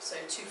 so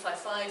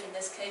 255 in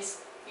this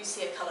case, you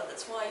see a colour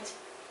that's white.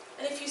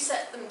 And if you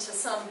set them to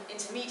some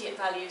intermediate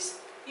values,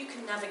 you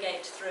can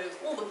navigate through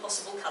all the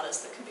possible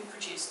colours that can be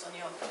produced on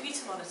your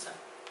computer monitor.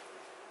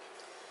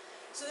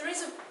 So there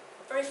is a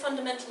very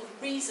fundamental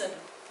reason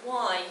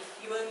why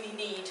you only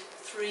need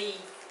 3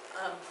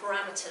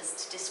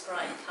 parameters to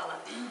describe colour.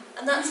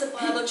 And that's a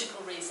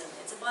biological reason.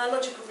 It's a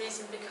biological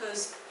reason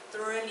because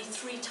there are only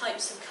 3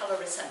 types of colour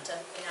receptor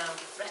in our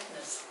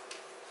retinas.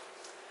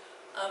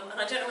 And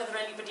I don't know whether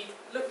anybody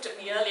looked at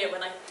me earlier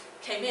when I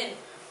came in,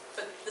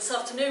 but this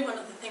afternoon one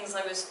of the things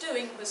I was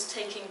doing was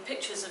taking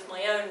pictures of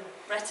my own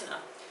retina.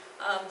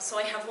 So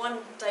I have one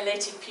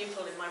dilated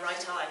pupil in my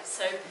right eye.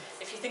 So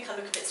if you think I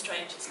look a bit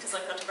strange, it's because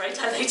I've got a very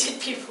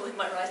dilated pupil in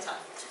my right eye.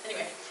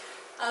 Anyway,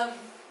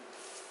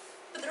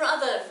 but there are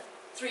other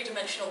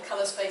 3-dimensional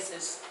colour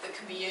spaces that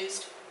can be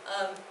used.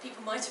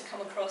 People might have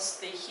come across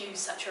the hue,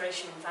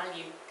 saturation and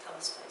value colour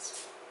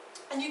space.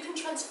 And you can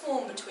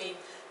transform between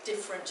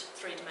different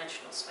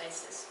 3-dimensional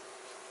spaces.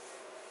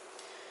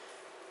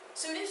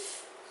 So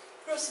if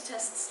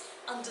Grosseteste's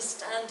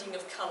understanding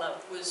of colour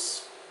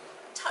was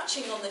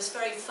touching on this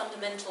very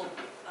fundamental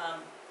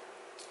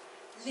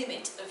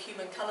limit of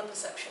human colour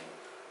perception.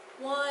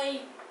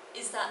 Why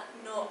is that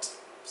not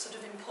sort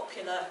of in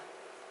popular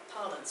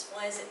parlance?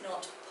 Why is it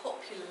not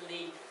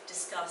popularly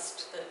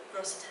discussed that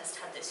Grosseteste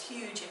had this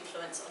huge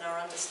influence on our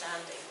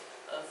understanding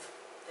of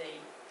the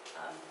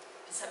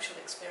perceptual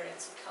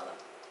experience of colour?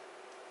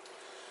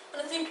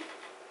 And I think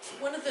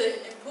one of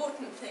the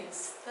important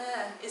things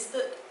there is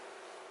that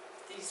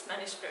these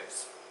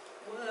manuscripts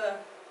were,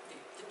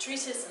 the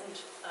treatise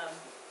and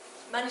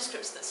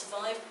manuscripts that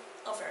survive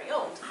are very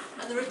old,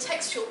 and there are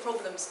textual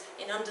problems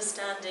in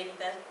understanding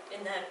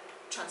their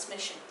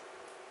transmission.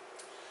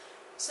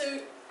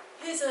 So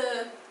here's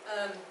a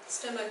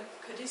stemma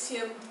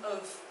codicium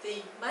of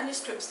the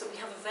manuscripts that we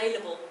have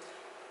available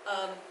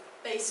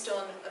based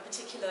on a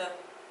particular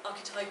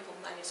archetypal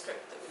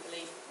manuscript that we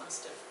believe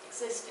must have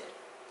existed.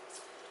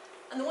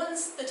 And the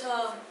ones that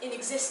are in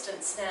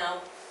existence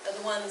now are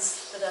the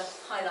ones that are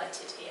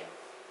highlighted here.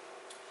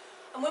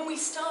 And when we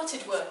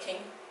started working,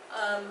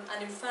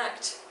 and in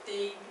fact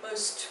the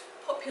most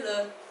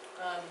popular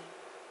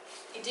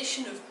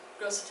edition of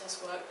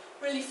Grosseteste's work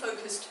really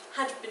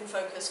had been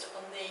focused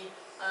on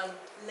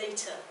the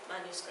later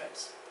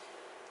manuscripts.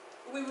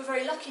 We were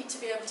very lucky to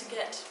be able to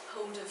get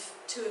hold of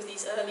two of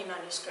these early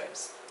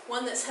manuscripts,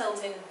 one that's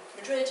held in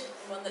Madrid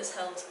and one that's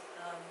held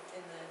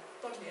in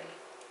the Bodleian.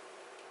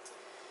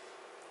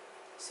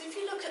 So if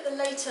you look at the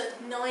later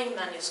 9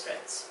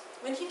 manuscripts,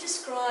 when he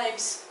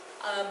describes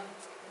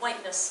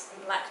whiteness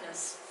and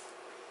blackness,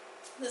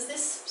 there's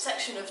this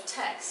section of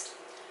text.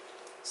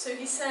 So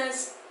he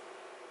says,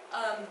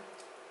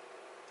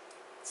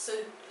 so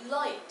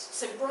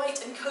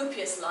bright and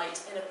copious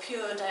light in a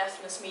pure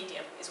diaphanous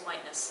medium is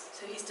whiteness.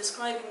 So he's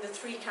describing the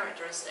 3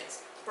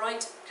 characteristics: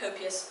 bright,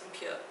 copious and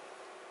pure.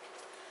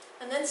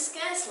 And then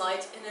scarce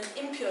light in an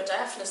impure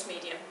diaphanous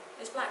medium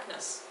is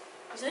blackness.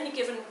 He's only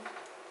given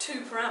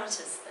 2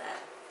 parameters there.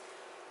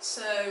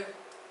 So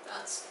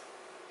that's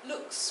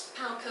lux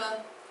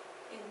pauca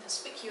in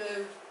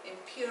perspicuo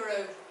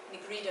impuro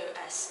nigrido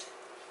est.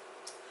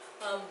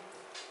 I'm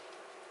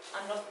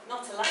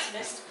not a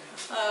Latinist,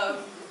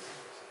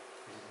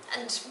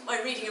 and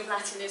my reading of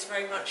Latin is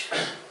very much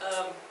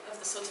of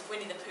the sort of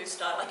Winnie the Pooh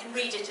style. I can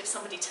read it if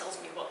somebody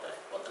tells me what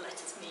the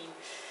letters mean.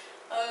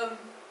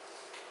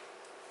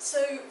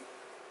 So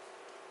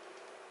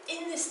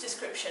in this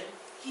description,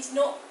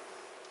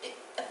 it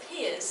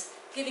appears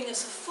giving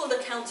us a full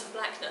account of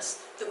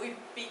blackness that would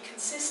be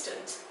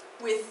consistent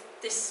with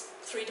this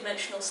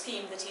 3-dimensional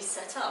scheme that he's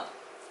set up.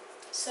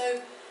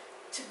 So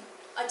to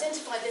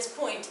identify this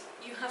point,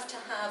 you have to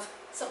have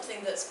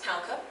something that's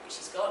pauca, which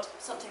he's got,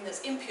 something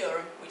that's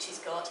impurum, which he's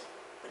got,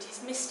 but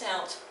he's missed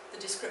out the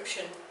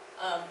description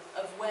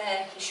of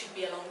where he should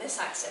be along this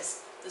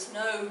axis. There's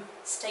no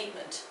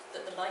statement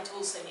that the light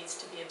also needs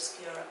to be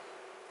obscura.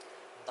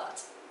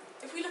 But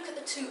if we look at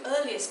the 2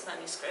 earliest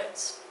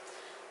manuscripts,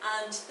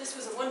 and this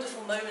was a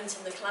wonderful moment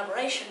in the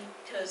collaboration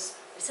because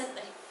we sent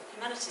the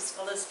humanities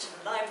scholars to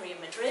the library in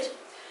Madrid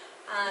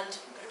and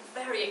got a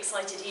very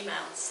excited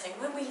email saying,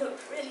 when we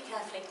looked really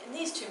carefully in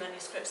these 2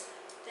 manuscripts,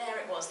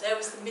 there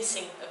was the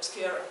missing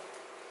obscura.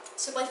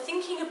 So by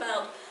thinking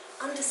about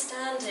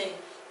understanding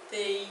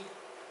the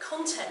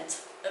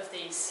content of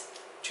these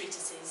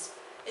treatises,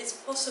 it's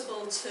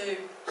possible to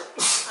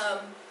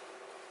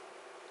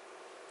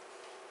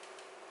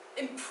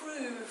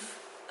improve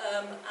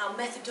our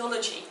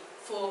methodology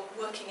for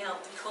working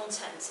out the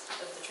content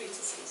of the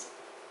treatises.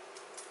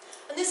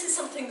 And this is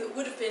something that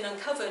would have been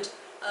uncovered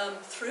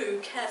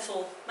through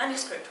careful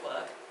manuscript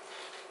work,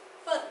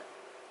 but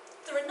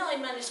there are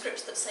 9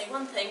 manuscripts that say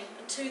one thing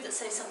and 2 that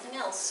say something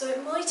else, so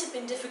it might have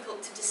been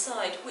difficult to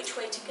decide which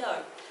way to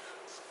go.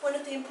 One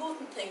of the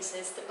important things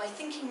is that by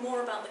thinking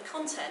more about the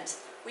content,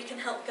 we can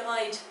help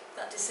guide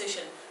that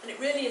decision, and it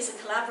really is a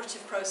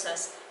collaborative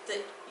process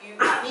that you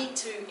need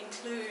to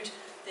include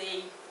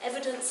the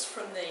evidence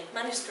from the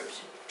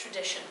manuscript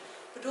tradition,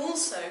 but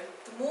also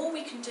the more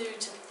we can do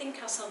to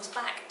think ourselves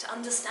back to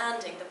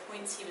understanding the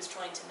points he was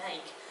trying to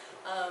make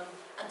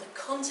and the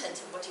content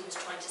of what he was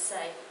trying to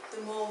say,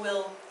 the more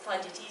we'll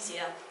find it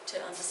easier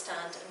to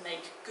understand and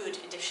make good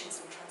editions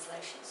and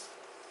translations.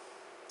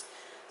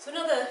 So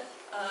another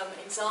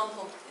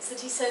example is that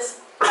he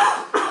says,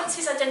 once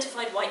he's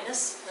identified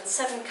whiteness and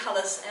 7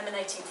 colours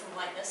emanating from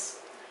whiteness,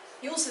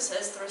 he also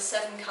says there are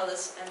 7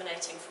 colours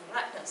emanating from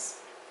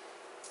blackness.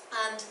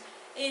 And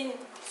in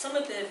some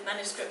of the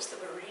manuscripts that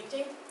we're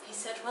reading, he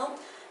said, well,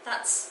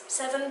 that's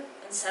 7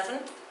 and 7,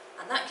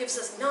 and that gives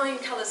us 9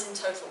 colours in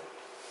total.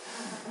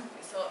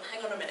 We thought,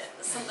 hang on a minute,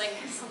 there's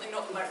something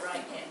not quite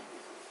right here.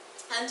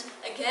 And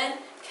again,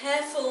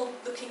 careful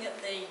looking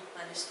at the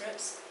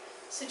manuscripts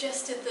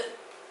suggested that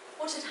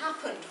what had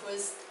happened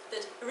was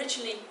that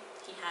originally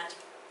he had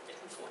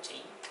written 14,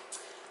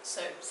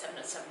 so 7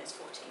 and 7 is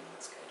 14,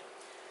 that's good.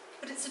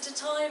 But it's at a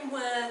time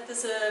where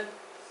there's a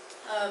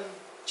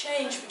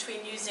change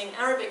between using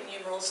Arabic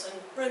numerals and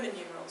Roman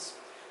numerals.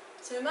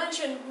 So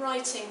imagine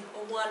writing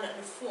a 1 and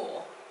a 4,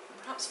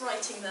 and perhaps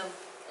writing them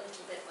a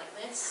little bit like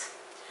this,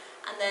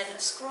 and then a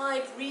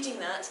scribe reading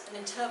that and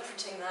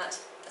interpreting that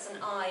as an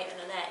I and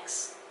an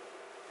X.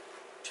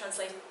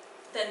 Translate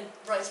then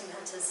writing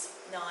that as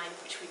 9,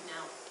 which we've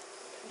now,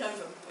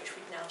 novum, which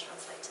we've now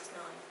translated as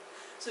 9.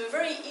 So a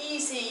very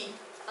easy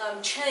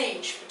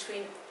change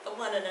between a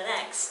 1 and an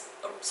X,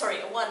 or, sorry,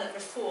 a 1 and a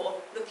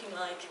 4 looking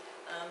like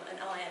an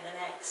I and an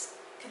X,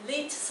 can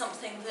lead to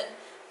something that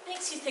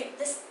makes you think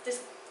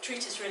this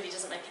treatise really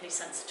doesn't make any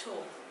sense at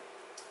all.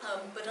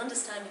 But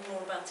understanding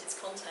more about its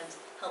content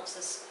helps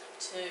us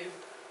to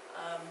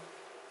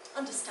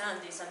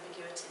understand these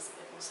ambiguities a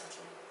bit more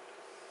subtly.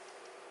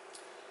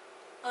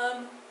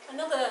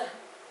 Another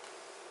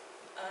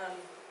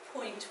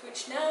point,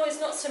 which now is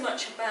not so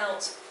much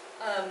about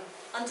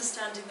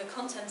understanding the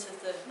content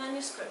of the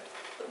manuscript,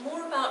 but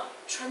more about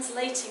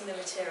translating the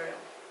material.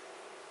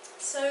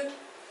 So,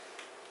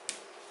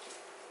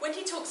 when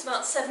he talks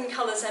about 7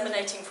 colours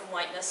emanating from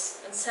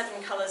whiteness and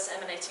 7 colours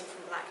emanating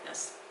from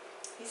blackness,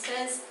 he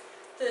says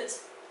that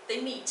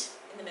they meet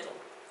in the middle.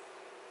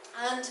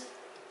 And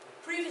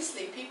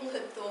previously people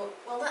had thought,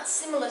 well, that's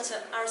similar to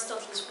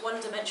Aristotle's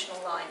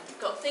one-dimensional line.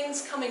 You've got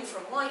things coming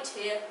from white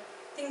here,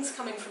 things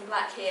coming from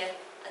black here,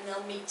 and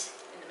they'll meet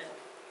in the middle.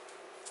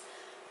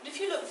 But if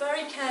you look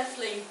very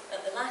carefully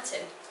at the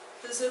Latin,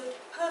 there's a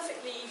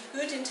perfectly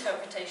good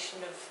interpretation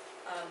of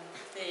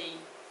the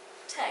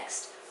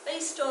text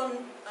based on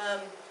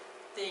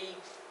the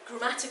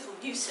grammatical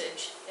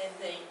usage in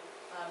the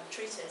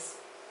treatise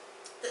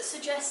that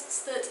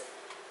suggests that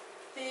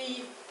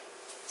the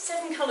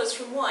 7 colours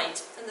from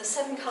white and the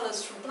 7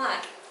 colours from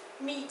black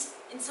meet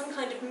in some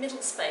kind of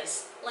middle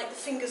space, like the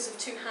fingers of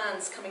 2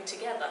 hands coming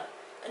together,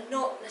 and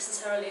not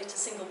necessarily at a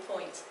single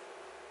point.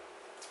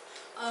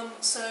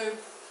 So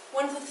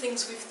one of the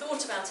things we've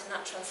thought about in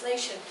that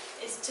translation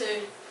is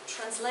to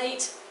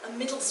translate a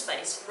middle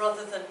space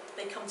rather than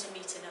they come to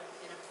meet in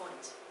a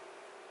point.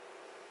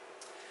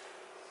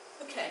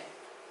 Okay,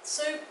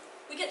 so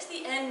we get to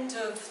the end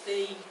of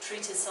the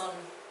treatise on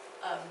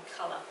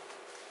colour,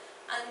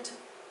 and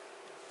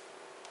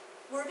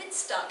we're a bit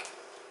stuck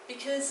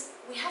because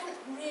we haven't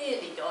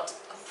really got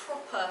a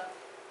proper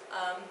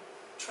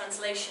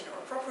translation or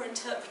a proper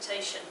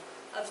interpretation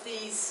of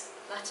these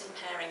Latin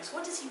pairings.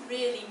 What does he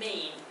really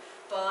mean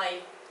by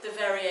the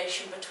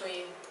variation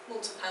between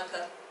multa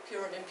pauca,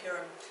 purum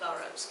impurum,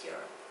 clara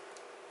obscura?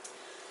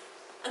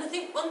 And I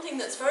think one thing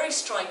that's very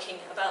striking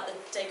about the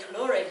De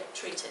Colore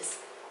treatise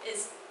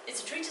is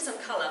it's a treatise on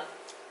colour,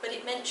 but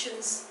it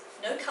mentions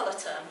no colour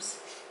terms.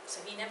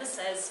 So he never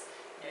says,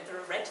 you know, there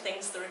are red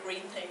things, there are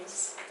green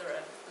things, there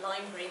are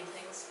lime green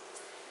things.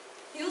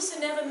 He also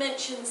never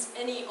mentions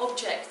any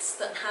objects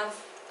that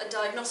have a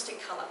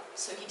diagnostic colour.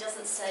 So he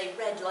doesn't say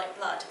red like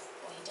blood,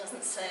 or he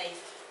doesn't say,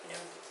 you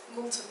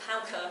know, multa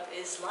pauca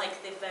is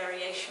like the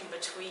variation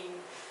between,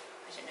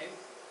 I don't know,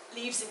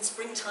 leaves in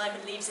springtime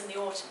and leaves in the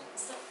autumn.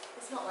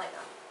 It's not like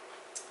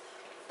that.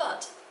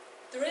 But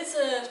there is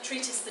a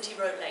treatise that he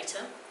wrote later,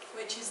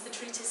 which is the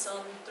treatise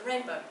on the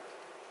rainbow.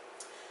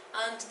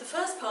 And the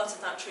first part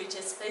of that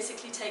treatise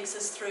basically takes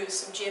us through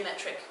some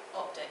geometric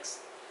optics.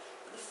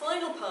 But the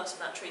final part of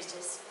that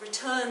treatise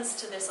returns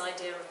to this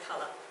idea of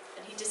colour,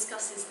 and he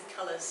discusses the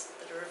colours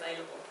that are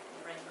available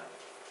in the rainbow.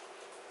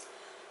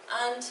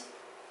 And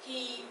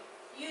he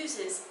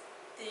uses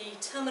the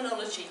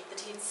terminology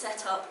that he'd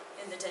set up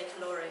in the De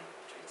Colore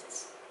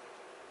treatise.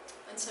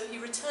 And so he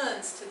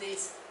returns to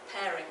these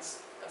pairings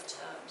of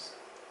terms.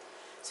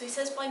 So he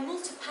says, by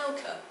multa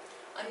pauca,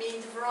 I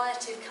mean the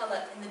variety of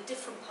colour in the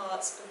different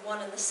parts of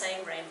one and the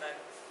same rainbow.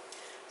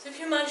 So if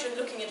you imagine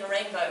looking at a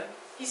rainbow,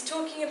 he's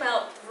talking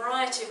about the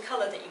variety of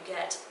colour that you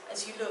get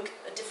as you look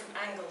at different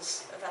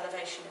angles of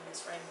elevation in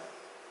this rainbow.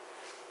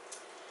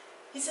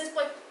 He says,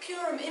 by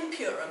purum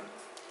impurum,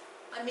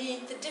 I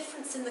mean the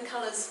difference in the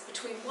colours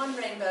between one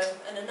rainbow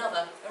and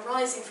another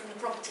arising from the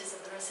properties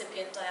of the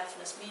recipient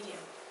diaphanous medium.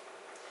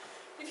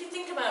 If you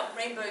think about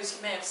rainbows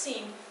you may have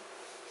seen,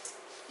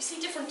 you see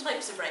different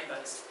types of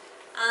rainbows.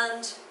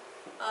 And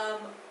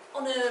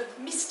on a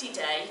misty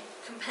day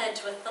compared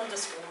to a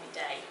thunderstormy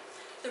day,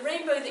 the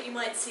rainbow that you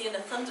might see in a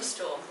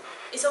thunderstorm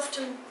is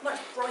often much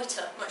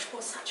brighter, much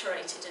more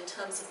saturated in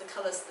terms of the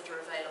colours that are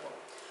available.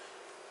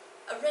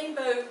 A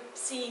rainbow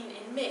seen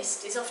in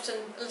mist is often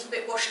a little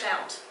bit washed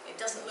out. It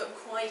doesn't look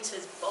quite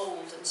as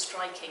bold and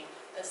striking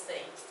as the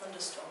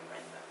thunderstorm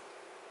rainbow.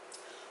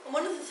 And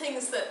one of the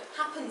things that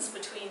happens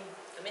between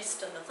the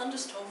mist and the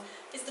thunderstorm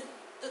is that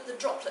the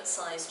droplet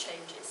size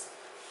changes.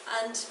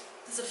 And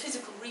there's a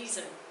physical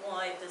reason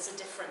why there's a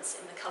difference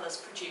in the colours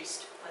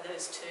produced by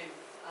those two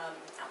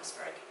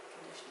atmospheric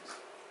conditions.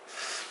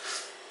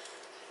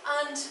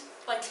 And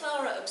by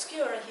clara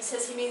obscura, he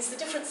says he means the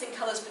difference in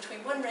colours between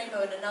one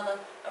rainbow and another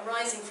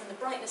arising from the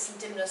brightness and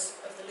dimness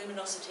of the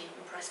luminosity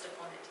impressed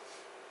upon it.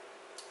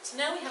 So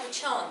now we have a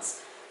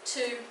chance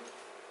to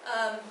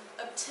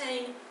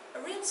obtain a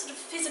real sort of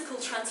physical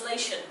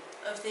translation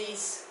of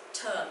these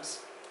terms.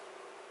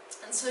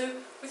 And so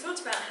we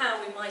thought about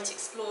how we might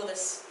explore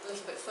this a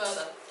little bit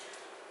further.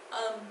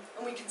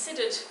 And we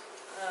considered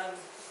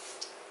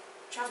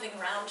travelling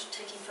around,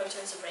 taking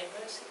photos of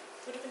rainbows.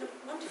 It would have been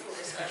a wonderful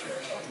research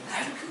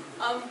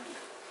project.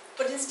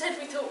 But instead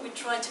we thought we'd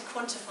try to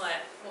quantify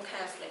it more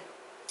carefully.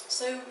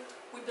 So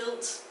we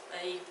built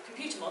a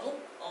computer model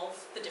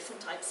of the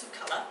different types of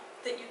colour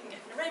that you can get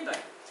in a rainbow.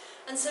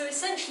 And so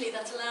essentially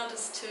that allowed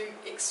us to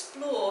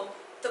explore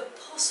the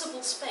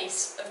possible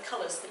space of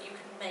colours that you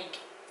can make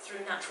through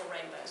natural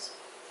rainbows.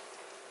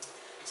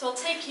 So I'll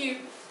take you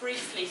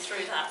briefly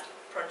through that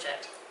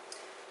project.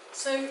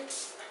 So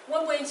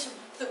one way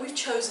that we've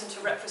chosen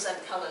to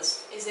represent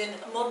colours is in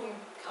a modern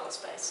colour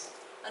space.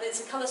 And it's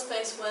a colour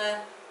space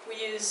where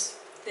we use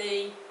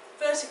the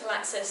vertical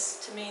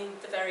axis to mean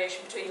the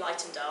variation between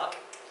light and dark.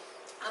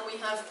 And we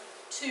have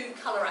two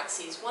colour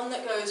axes, one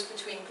that goes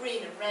between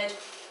green and red,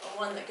 and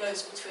one that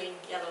goes between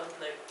yellow and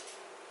blue.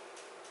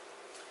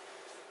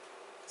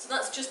 So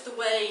that's just the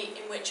way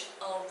in which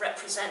I'll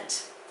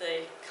represent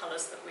the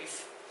colours that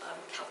we've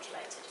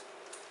calculated.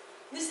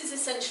 This is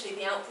essentially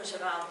the output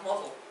of our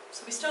model.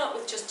 So we start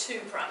with just two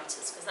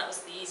parameters, because that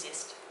was the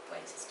easiest way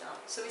to start.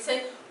 So we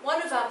say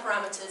one of our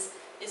parameters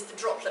is the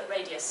droplet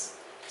radius.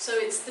 So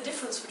it's the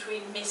difference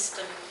between mist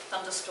and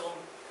thunderstorm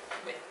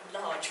with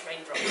large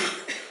raindrops.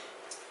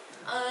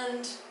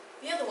 And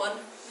the other one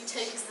we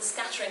take as the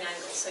scattering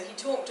angle. So he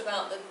talked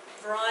about the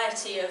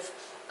variety of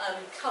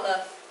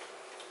colour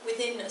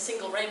within a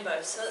single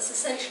rainbow. So that's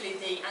essentially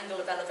the angle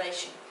of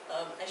elevation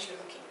as you're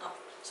looking up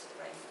to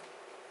the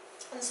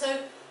rainbow. And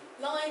so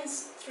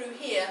lines through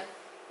here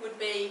would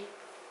be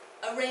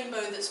a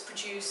rainbow that's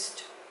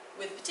produced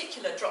with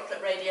particular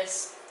droplet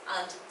radius,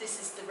 and this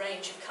is the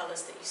range of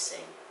colours that you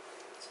see.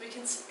 So we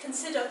can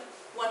consider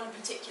one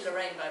particular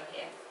rainbow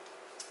here.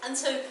 And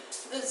so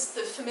there's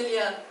the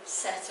familiar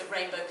set of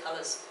rainbow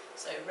colours,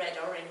 so red,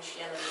 orange,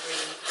 yellow,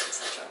 green,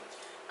 etc.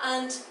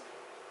 And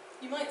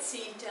you might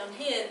see down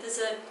here there's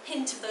a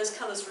hint of those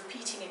colours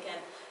repeating again.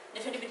 And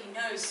if anybody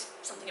knows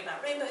something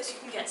about rainbows, you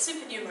can get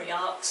supernumerary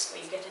arcs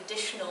where you get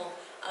additional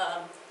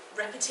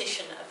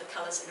repetition of the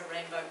colours in a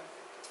rainbow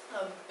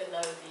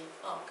below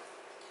the arc.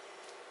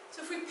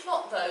 So if we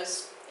plot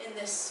those in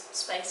this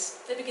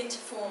space, they begin to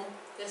form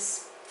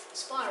this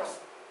spiral.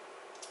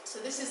 So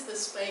this is the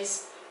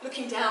space,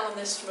 looking down on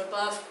this from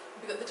above,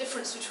 we've got the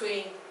difference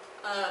between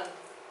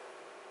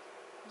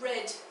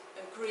red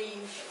and green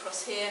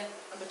across here,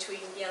 and between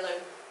yellow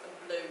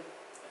and blue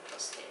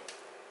across here.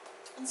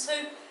 And so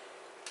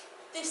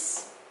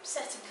this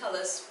set of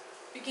colours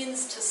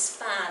begins to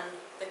span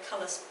the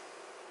colours,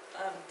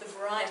 the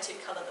variety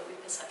of colour that we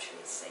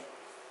perceptually see.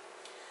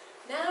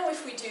 Now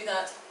if we do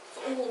that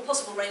for all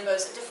possible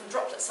rainbows at different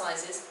droplet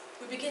sizes,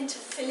 we begin to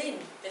fill in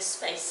this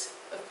space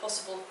of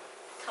possible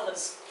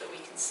colours that we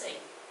can see.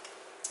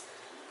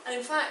 And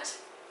in fact,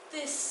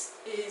 this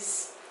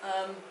is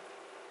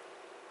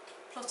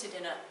plotted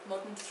in a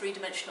modern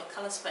three-dimensional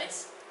colour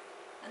space.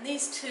 And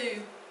these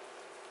two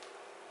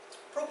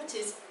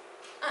properties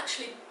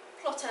actually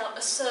plot out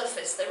a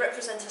surface. They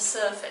represent a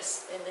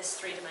surface in this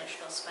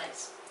three-dimensional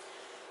space.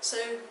 So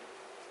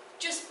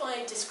just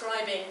by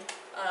describing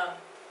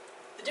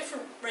the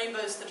different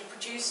rainbows that are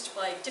produced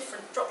by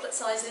different droplet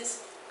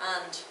sizes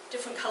and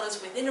different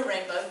colours within a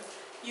rainbow,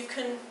 you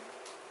can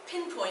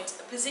pinpoint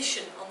a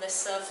position on this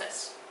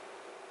surface.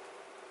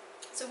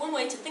 So one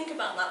way to think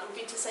about that would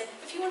be to say,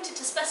 if you wanted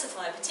to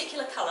specify a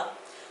particular colour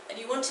and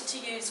you wanted to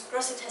use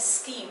Grosseteste's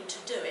scheme to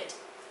do it,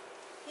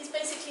 he's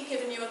basically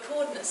given you a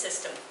coordinate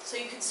system. So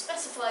you could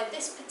specify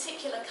this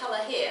particular colour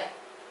here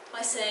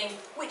by saying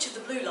which of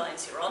the blue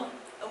lines you're on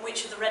and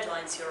which of the red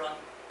lines you're on.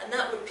 And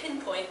that would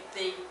pinpoint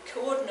the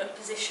coordinate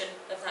position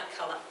of that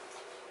colour.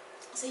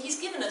 So he's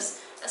given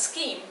us a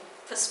scheme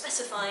for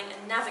specifying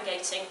and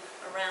navigating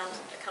around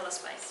a colour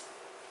space.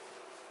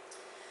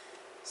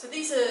 So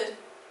these are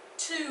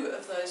two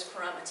of those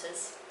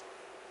parameters.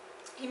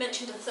 He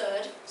mentioned a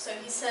third. So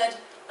he said,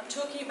 I'm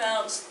talking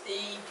about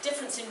the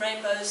difference in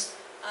rainbows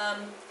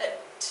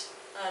at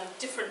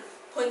different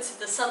points of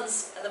the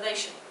sun's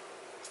elevation.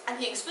 And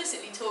he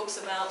explicitly talks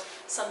about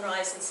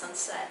sunrise and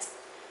sunset.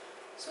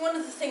 So one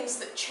of the things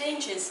that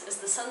changes as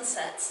the sun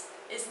sets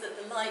is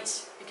that the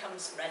light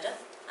becomes redder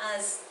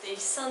as the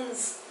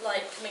sun's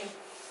light coming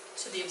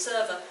to the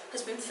observer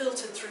has been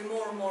filtered through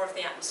more and more of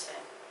the atmosphere.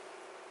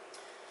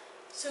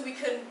 So we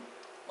can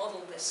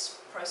model this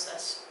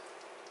process.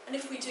 And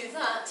if we do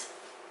that,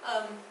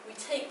 we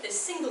take this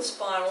single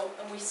spiral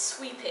and we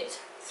sweep it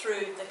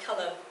through the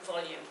colour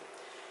volume.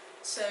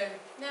 So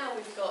now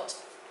we've got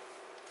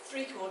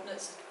three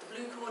coordinates: the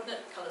blue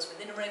coordinate, colours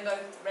within a rainbow;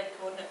 the red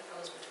coordinate,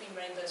 colours between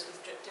rainbows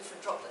with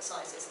different droplet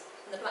sizes;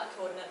 and the black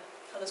coordinate,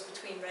 colours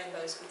between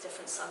rainbows with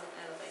different sun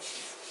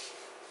elevations.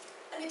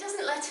 And it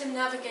doesn't let him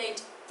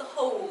navigate the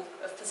whole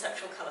of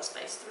perceptual colour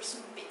space. There are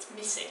some bits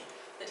missing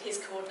that his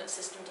coordinate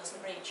system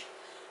doesn't reach.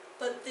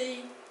 But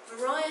the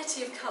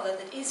variety of colour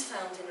that is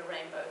found in a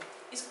rainbow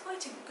is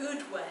quite a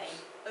good way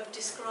of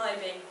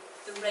describing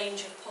the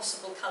range of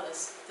possible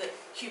colours that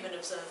human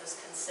observers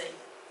can see.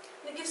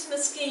 And it gives them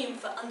a scheme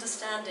for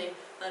understanding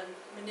and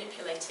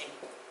manipulating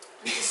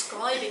and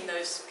describing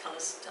those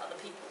colours to other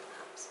people,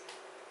 perhaps.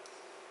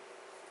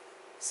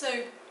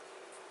 So,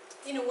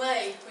 in a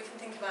way, we can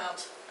think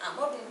about our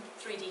modern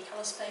 3D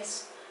colour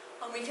space,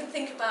 and we can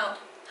think about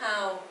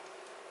how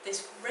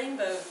this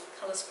rainbow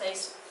colour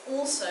space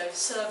also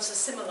serves a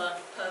similar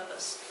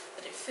purpose,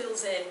 that it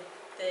fills in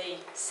the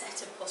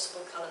set of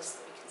possible colours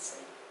that we can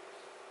see.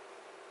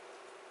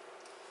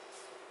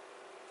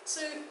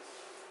 So,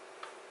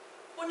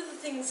 one of the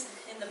things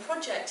in the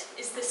project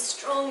is this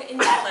strong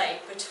interplay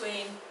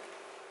between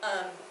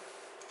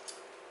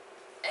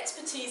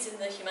expertise in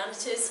the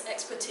humanities,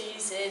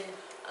 expertise in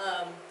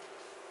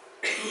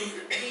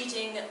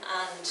reading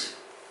and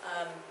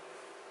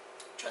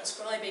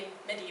transcribing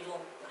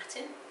medieval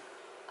Latin,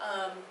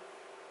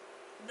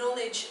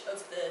 knowledge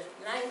of the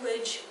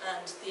language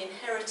and the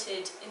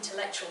inherited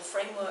intellectual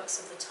frameworks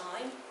of the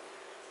time,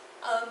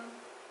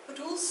 but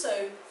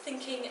also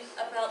thinking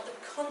about the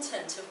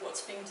content of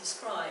what's being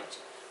described.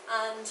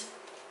 And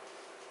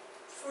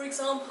for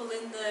example,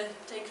 in the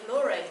De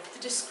Colore, the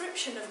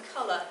description of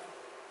colour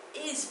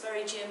is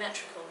very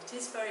geometrical, it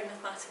is very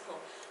mathematical,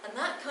 and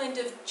that kind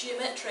of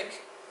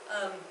geometric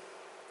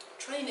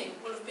training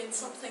will have been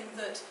something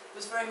that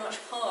was very much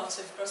part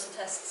of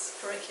Grosseteste's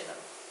curriculum.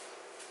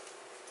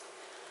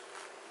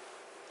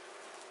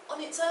 On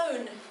its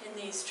own, in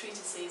these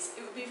treatises,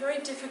 it would be very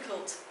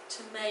difficult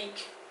to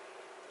make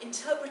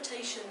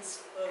interpretations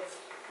of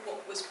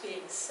what was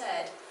being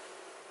said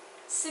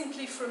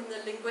simply from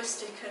the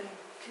linguistic and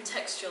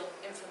contextual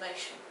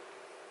information.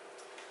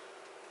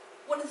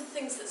 One of the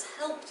things that's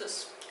helped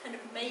us kind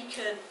of make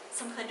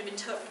some kind of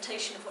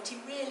interpretation of what he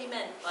really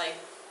meant by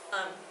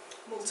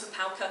multa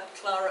pauca,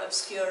 clara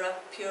obscura,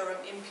 purum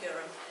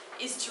impurum,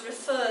 is to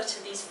refer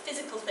to these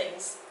physical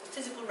things, the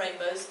physical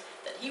rainbows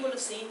that he will have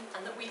seen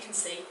and that we can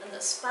see, and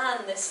that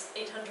span this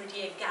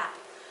 800-year gap,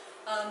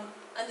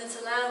 and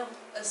that allow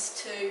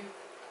us to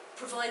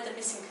provide the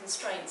missing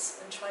constraints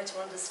and try to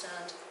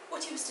understand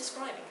what he was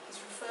describing. He's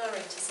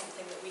referring to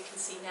something that we can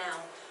see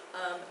now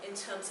in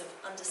terms of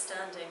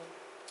understanding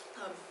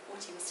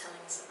what he was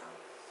telling us about.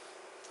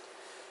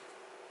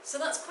 So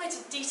that's quite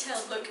a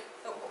detailed look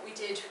at what we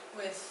did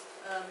with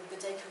the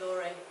De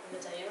Colore and the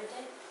De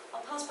Iridae.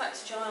 I'll pass back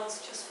to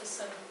Giles just for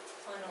some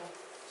final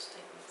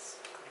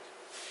statements.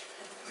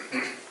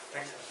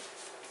 Thanks.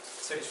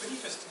 So it's really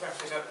just to wrap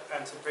it up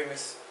and to bring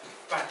us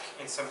back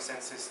in some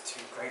senses to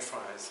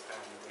Greyfriars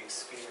and the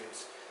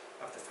experience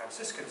of the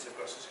Franciscans of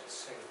Grosseteste.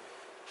 So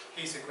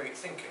he's a great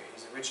thinker,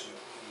 he's original,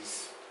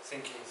 he's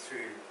thinking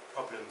through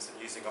problems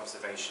and using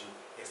observation,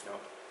 if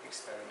not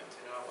experiment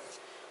in our way.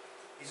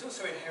 He's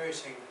also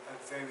inheriting a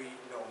very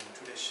long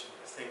tradition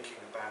of thinking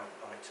about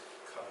light,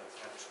 colour,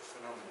 natural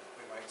phenomena.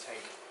 We might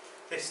take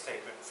this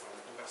statement from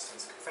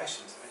Augustine's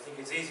Confessions, and I think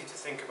it's easy to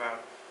think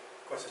about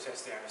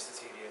Grosseteste the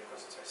Aristotelian,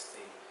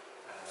 Grosseteste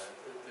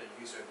the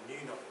user of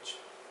new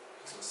knowledge.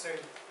 He's also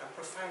a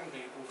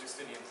profoundly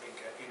Augustinian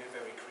thinker in a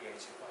very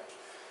creative way.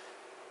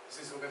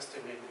 This is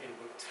Augustine in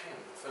Book 10.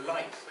 For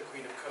light, the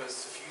queen of colours,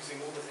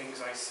 suffusing all the things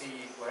I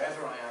see,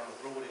 wherever I am,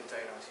 abroad in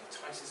daylight,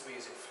 entices me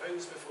as it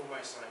flows before my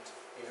sight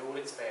in all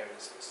its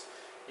variousness,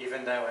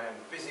 even though I am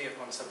busy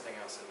upon something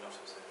else and not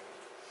observing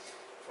it.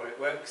 For it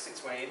works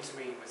its way into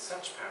me with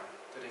such power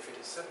that if it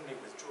is suddenly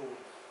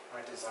withdrawn, I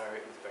desire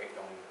it with great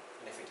longing,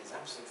 and if it is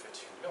absent for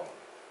too long,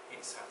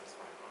 it saddens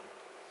my mind.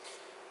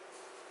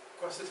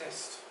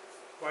 Grosseteste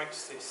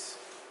writes this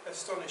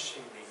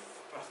astonishingly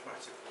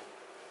mathematical,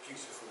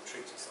 beautiful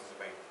treatise on the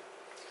rainbow.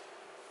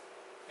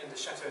 In the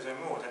Chateau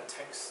d'Amour, that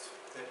text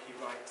that he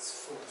writes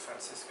for the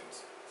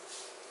Franciscans,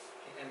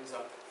 he ends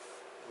up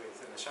with,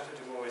 and the Chateau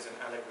d'Amour is an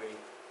allegory,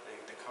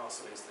 the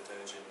castle is the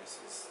Virgin,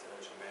 this is the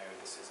Virgin Mary,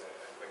 this is a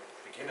great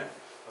beginner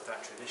of that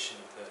tradition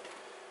of the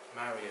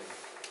Marian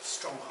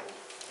stronghold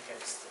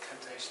against the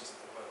temptations of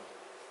the world.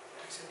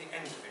 Right at the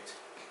end of it,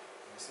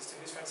 and this is to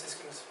his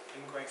Franciscans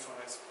in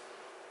Greyfriars,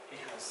 he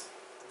has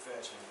the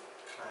Virgin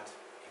clad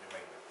in a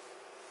rainbow.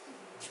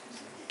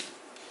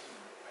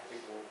 I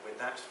think with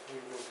that we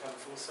will come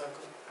full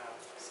circle.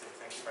 So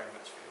thank you very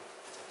much for your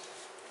attention.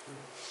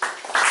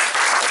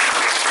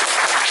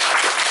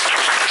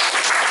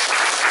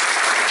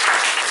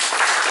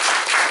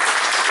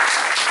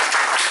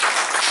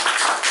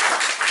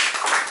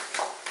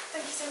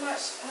 Thank you so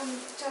much,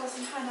 Giles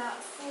and Hannah,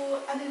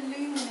 for an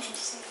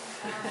illuminating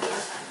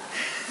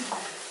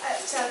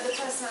at the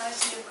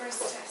personality of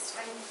Grosseteste.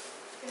 I'm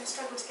going to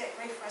struggle to get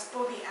Greyfriars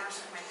Bobby out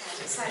of my head.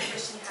 It's like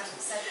wishing you hadn't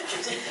said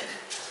that.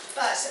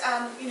 But,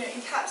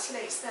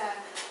 encapsulates there.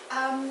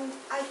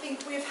 I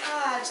think we've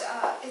had,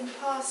 in the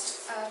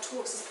past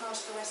talks as part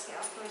of the Westgate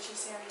Archaeology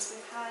series,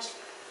 we've had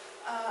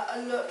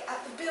a look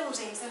at the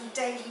buildings and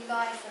daily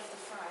life of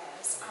the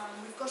friars.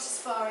 We've got as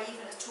far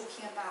even as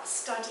talking about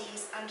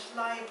studies and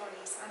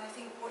libraries, and I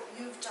think what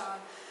you've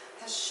done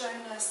has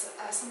shown us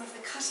some of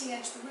the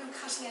real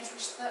cutting-edge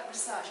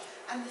research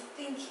and the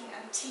thinking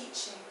and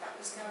teaching that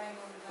was going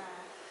on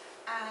there.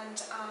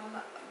 And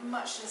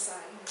much as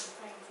a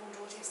very informed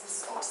audience,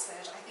 this is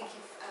Oxford, I think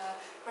if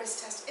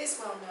Grosseteste is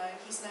well known,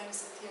 he's known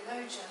as a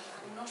theologian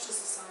and not as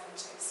a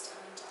scientist,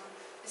 and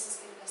this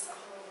has given us a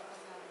whole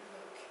other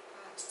look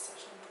at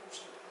such an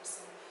important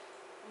person,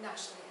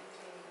 nationally and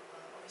clearly,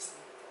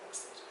 obviously, for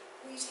Oxford.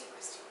 Will you take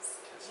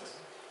questions? Yes.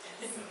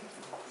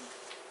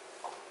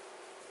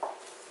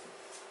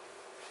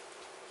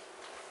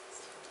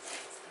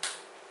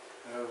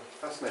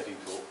 fascinating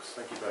talks,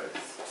 thank you both.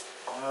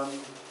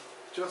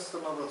 Just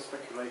another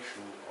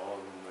speculation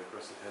on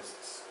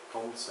Grosseteste's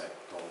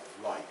concept of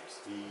light.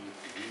 He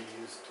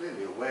is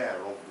clearly aware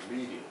of the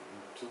medium.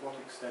 To what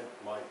extent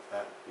might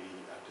that be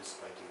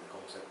anticipating the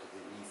concept of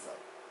the ether?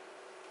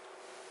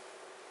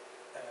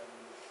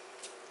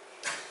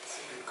 That's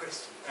a good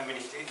question. I mean,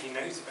 he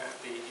knows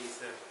about the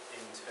ether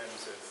in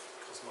terms of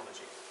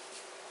cosmology.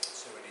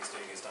 So when he's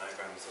doing his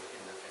diagrams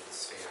in the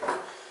sphere,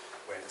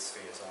 where the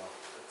spheres are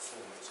that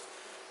form it.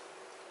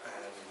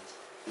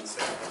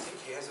 So I think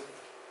he has a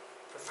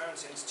profound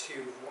sense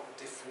too of what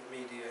different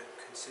media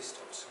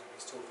consist of. So when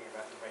he's talking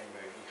about the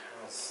rainbow, he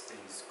has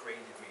these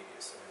graded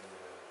media. So when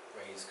the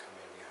rays come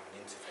in, you have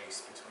an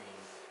interface between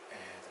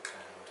air, the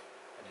cloud,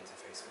 an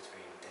interface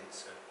between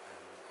denser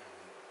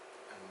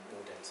and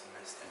more dense and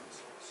less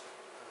dense. So,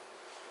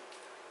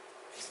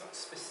 it's not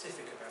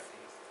specific about the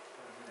ether,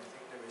 but I mean, I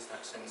think there is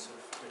that sense of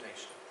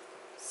gradation.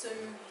 So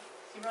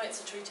he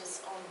writes a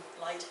treatise on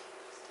light,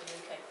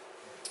 okay.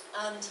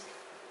 And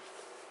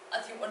I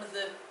think one of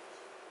the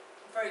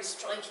very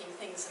striking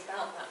things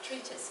about that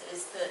treatise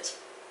is that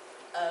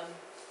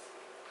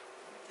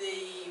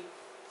the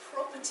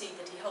property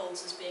that he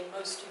holds as being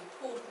most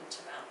important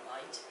about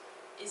light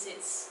is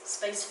its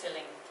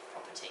space-filling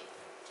property.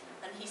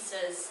 And he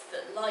says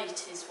that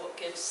light is what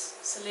gives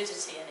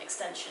solidity and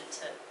extension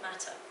to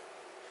matter.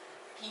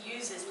 He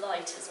uses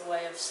light as a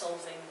way of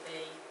solving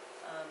the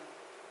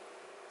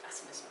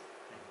atomism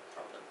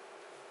problem.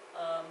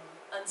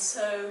 And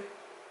so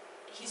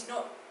he's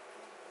not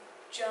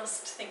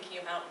just thinking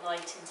about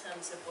light in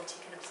terms of what he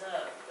can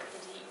observe, but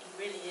that he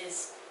really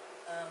is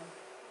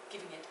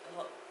giving it a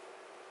lot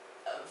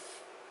of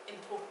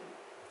important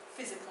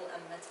physical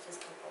and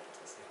metaphysical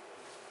properties.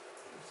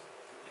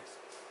 Yes.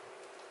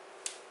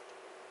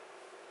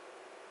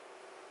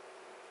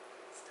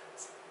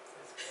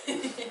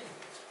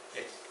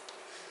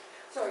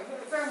 Sorry,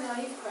 a very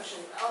naive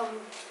question. How,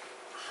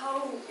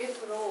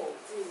 if at all,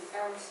 do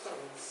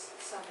Aristotle's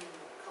 7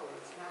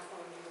 colours map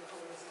onto the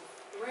colours of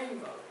the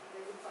rainbow?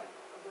 They look like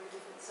a very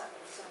different set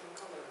of 7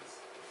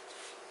 colours.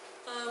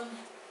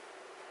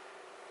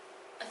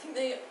 I think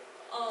they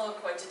are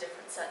quite a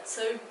different set.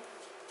 So,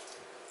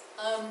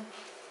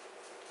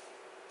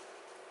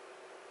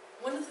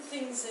 one of the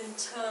things in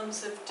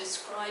terms of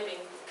describing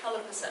colour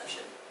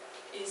perception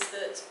is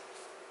that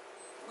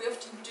we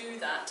often do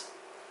that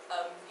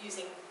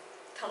using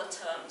colour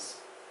terms.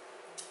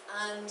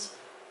 And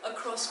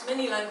across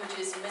many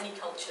languages and many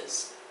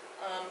cultures,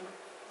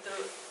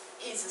 there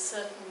is a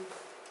certain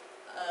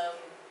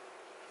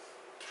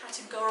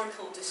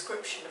categorical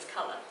description of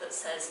colour that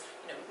says,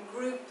 you know, we can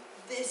group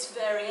this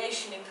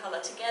variation in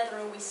colour together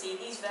and we see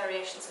these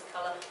variations of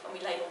colour and we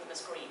label them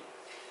as green.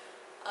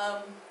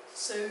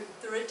 So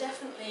there are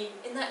definitely,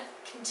 in that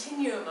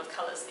continuum of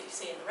colours that you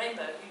see in the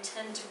rainbow, you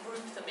tend to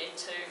group them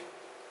into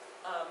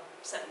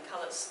 7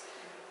 colours.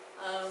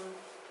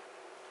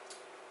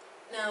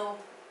 Now,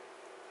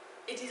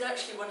 it is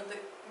actually one of the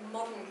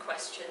modern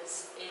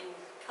questions in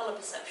colour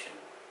perception.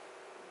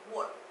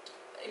 What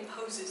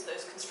imposes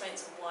those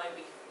constraints on why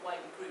we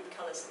group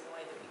colours in the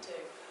way that we do?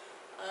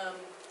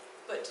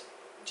 But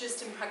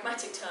just in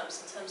pragmatic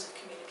terms, in terms of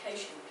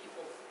communication,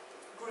 people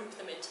group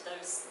them into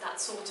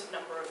that sort of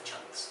number of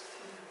chunks.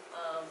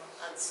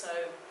 And so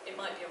it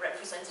might be a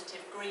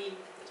representative green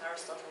that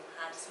Aristotle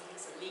had, so he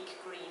has a leek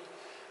green,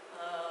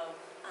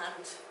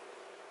 and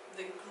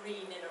the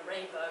green in a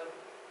rainbow.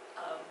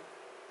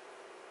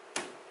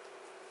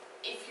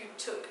 If you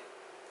took,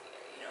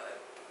 you know, a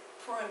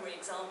primary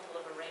example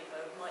of a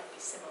rainbow might be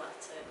similar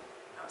to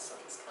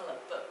Aristotle's colour,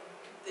 but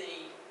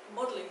the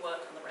modelling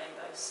work on the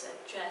rainbow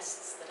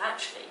suggests that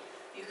actually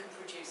you can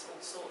produce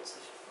all sorts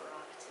of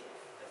variety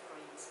of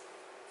greens.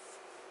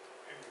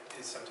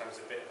 It is sometimes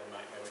a bit of a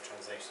nightmare with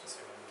translation,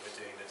 so when we're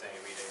doing the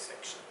day-read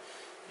section,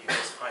 you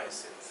use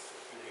hyacinth,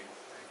 blue,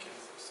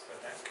 acanthus,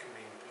 but that can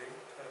mean blue,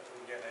 purple,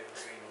 yellow,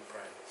 green or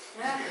brown.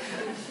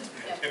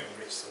 Depending on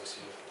which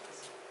source you look at.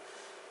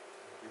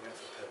 We went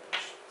for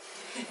purplish.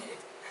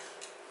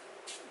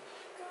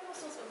 Can I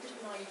ask also a bit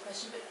of an naive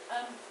question, but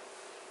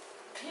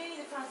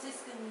clearly the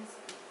Franciscans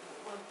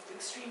were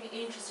extremely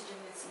interested in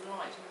this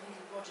light, and I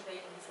think of Roger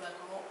Bacon and his work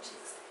on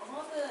optics.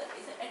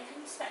 Can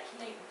you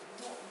speculate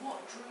what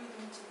drew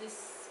them to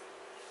this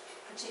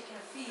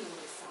particular field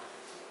of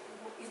science?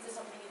 Is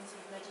there something in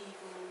sort of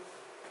medieval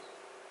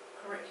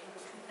curriculum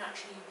which would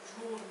naturally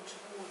draw them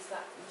towards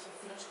that from a sort of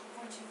theological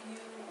point of view?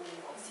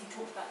 Or obviously you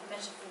talked about the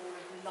metaphor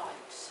of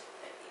light.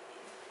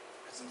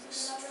 That's an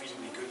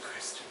extremely good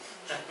question.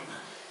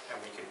 And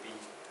we could be,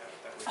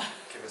 that would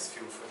give us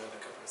fuel for another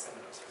couple of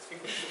seminars.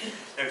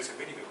 No, it's a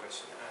really good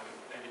question.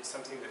 And it's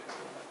something that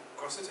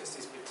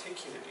Grosseteste is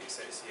particularly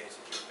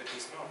associated with, but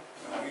he's not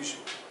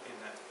unusual in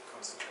that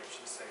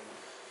concentration. So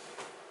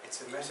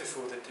it's a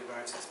metaphor that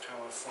derives its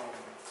power from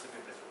the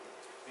biblical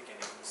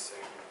beginnings, so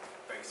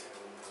both in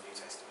Old and New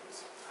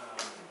Testaments.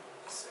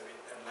 So it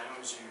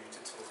allows you to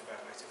talk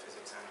about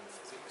metaphysics and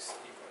physics.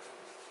 You've got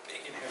a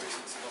big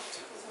inheritance of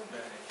optical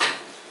learning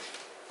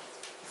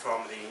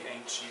from the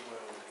ancient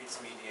world its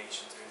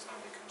mediation through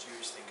Islamic and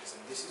Jewish thinkers,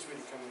 and this is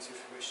really coming to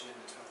fruition in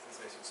the 12th and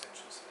 13th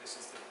centuries. So this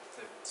is the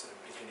sort of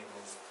beginning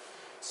of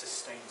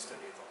sustained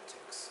study of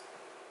optics,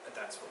 and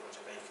that's what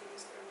Roger Bacon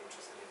is very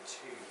interested in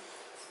too.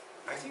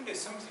 I think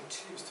there's something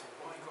too as to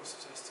why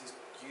Grosseteste is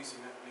using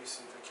that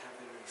lucid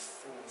vocabulary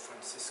for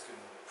Franciscan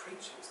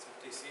preachers,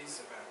 that this is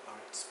about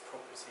light's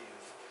property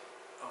of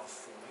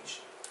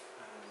formation,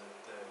 and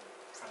the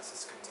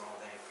Franciscans are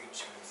there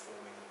preaching and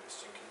forming the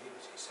Christian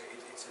community. So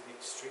it's an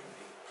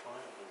extremely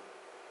pliable,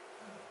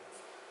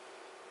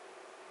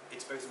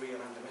 it's both real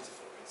and a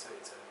metaphor. It's a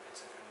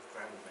kind of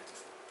ground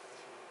metaphor.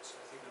 So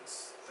I think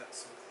that's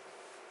something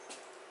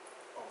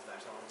of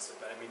that answer.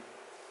 But I mean,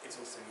 it's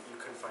also, you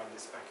can find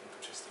this back in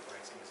patristic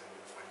writings, and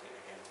you'll find it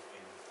again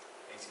in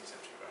 18th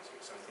century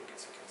writings. So I think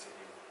it's a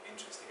continuing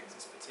interest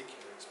against this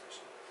particular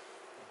expression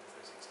in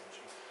the 13th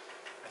century.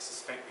 I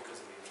suspect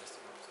because of the interest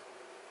in optical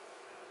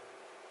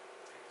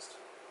text.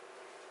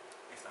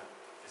 If that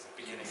is the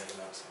beginning of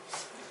an answer.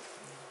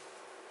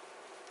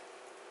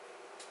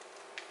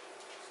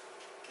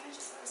 Can I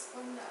just ask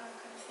one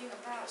kind of thing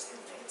about,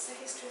 it's a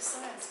history of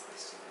science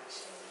question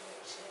actually,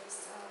 which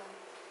is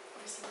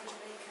obviously Roger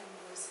Bacon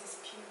was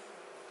his pupil.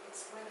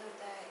 It's whether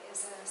there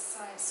is a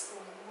science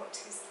school and what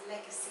his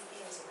legacy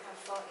is, or how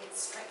far it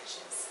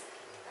stretches.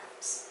 That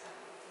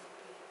would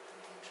be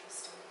kind of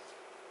interesting.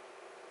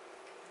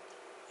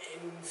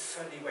 In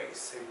funny ways,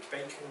 so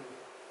Bacon, who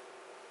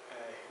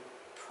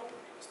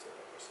probably was still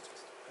a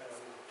Grosseteste,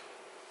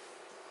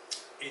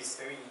 is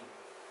very,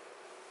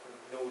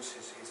 knows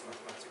his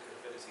mathematical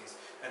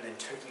abilities, and then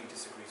totally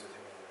disagrees with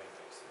him on the main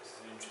things. So this is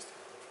an interesting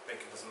point.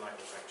 Bacon doesn't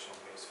like reflection,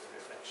 he goes for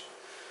reflection.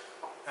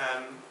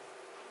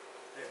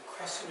 The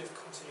question of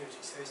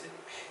continuity, so it's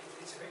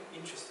a very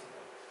interesting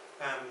one.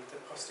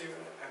 The posterior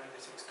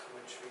analytics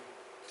commentary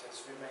does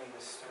remain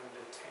a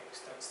standard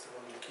text. That's the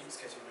one that keeps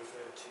getting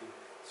referred to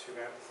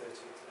throughout the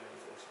 13th and early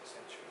 14th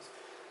centuries.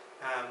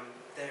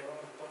 There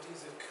are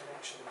bodies of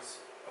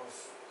collections of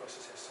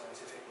Grosseteste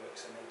scientific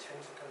works, and they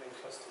tend to come in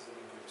clusters and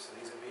in groups, so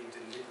these are being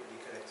deliberately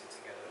collected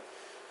together.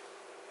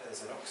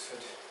 There's an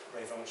Oxford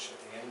Revanche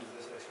at the end of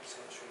the 13th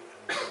century,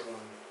 and another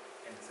one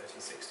in the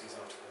 1360s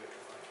after the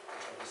Wittgenstein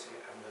controversy,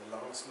 and the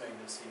last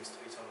moment seems to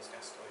be Giles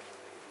Casper in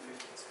the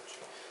 15th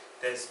century.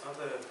 There's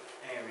other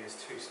areas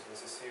too, so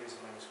there's a series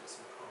of manuscripts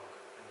in Prague,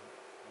 and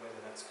whether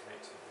that's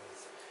connected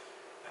with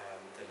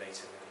the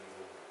later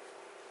medieval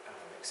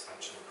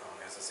expansion of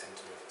Prague as a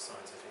centre of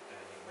scientific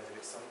learning, whether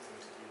it's something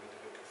to do with the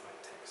Wittgenstein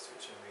texts,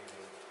 which are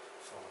moving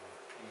from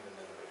even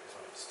the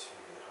Wittgensteins to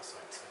the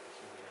Hussites and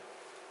Bohemia,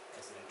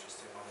 is an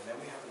interesting one. And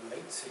then we have a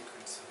late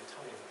sequence of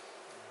Italian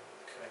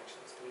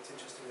collections, but it's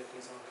interesting that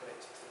these are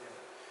collected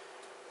together.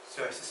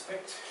 So I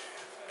suspect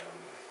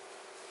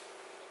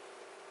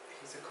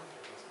he's a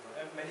complicated one.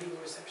 Medieval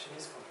reception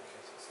is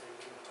complicated. So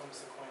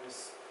Thomas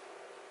Aquinas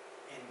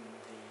in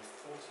the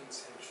 14th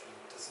century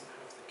doesn't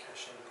have the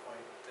cachet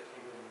quite that he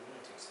will in the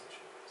 19th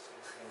century. So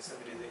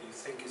somebody that you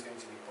think is going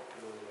to be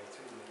popular all the way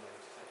through the Middle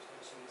Ages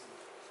actually isn't.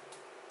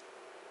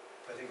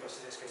 But I think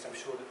Grosseteste, I'm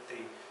sure that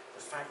the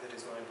fact that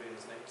his library and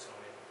his notes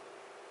are in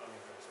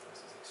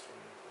Grosseteste is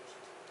extremely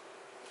important.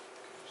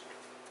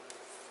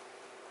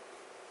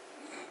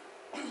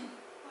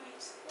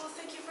 Right. Well,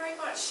 thank you very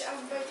much,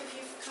 both of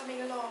you, for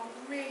coming along.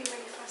 Really,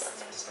 really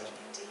fascinating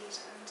indeed,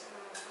 and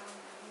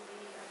will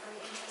be very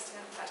interesting.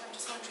 In fact, I'm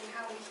just wondering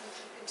how we can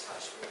keep in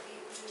touch with the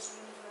Orders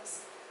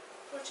Universe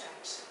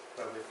project.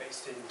 Well, we're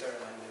based in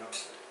Durham and in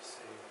Oxford, so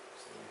we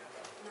have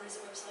our There is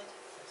a website.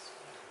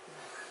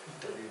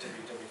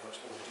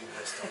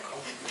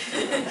 www.orderuniverse.com.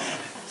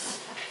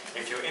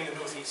 If you're in the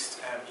northeast,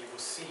 you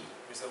will see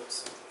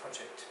results of the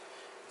project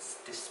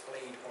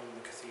displayed on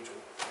the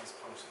cathedral as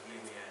part of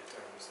Lumiere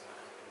Durham, and that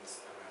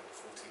happens around the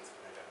 14th of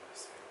November,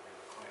 so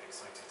we're quite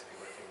excited to be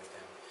working with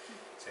them.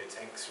 So it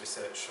takes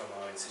research from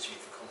our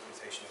Institute for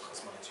Computational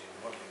Cosmology and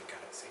Modelling of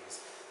Galaxies,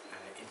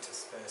 and it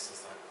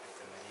intersperses that with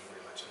the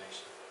medieval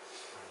imagination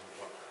and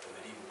what the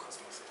medieval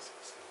cosmos is.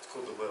 So it's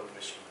called the World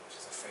Machine, which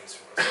is a phrase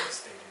from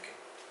Grosseteste.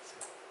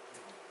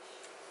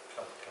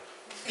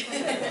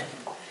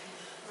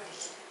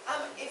 Right.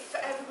 If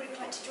everybody would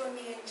like to join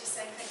me in just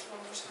saying thank you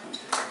one more time.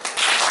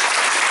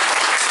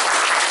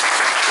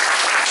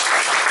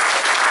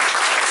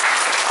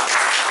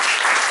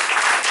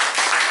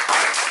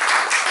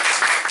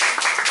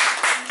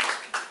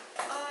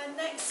 Our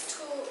next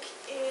talk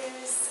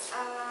is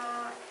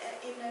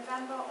in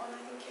November, on I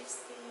think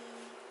it's the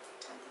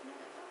 10th of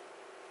November.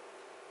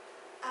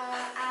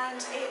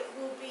 And it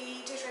will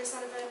be Deirdre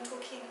Sullivan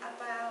talking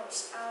about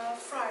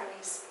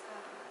friaries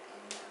in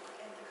the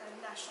kind of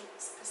national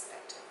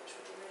perspective, which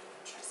will be really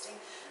interesting.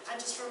 And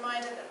just a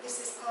reminder that this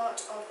is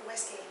part of the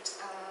Westgate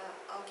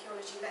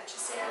Archaeology lecture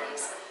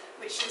series,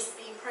 which is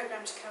being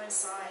programmed to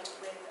coincide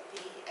with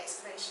the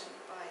excavation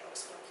by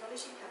Oxford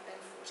Archaeology. We have Ben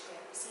Ford here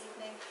this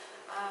evening,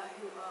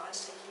 who are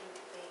undertaking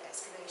the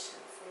excavation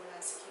for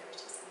land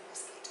securities in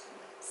Westgate and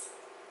Wales.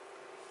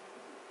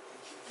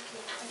 Thank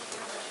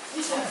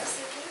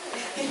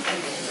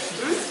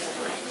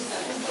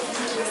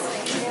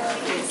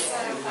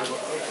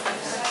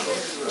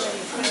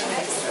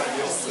you.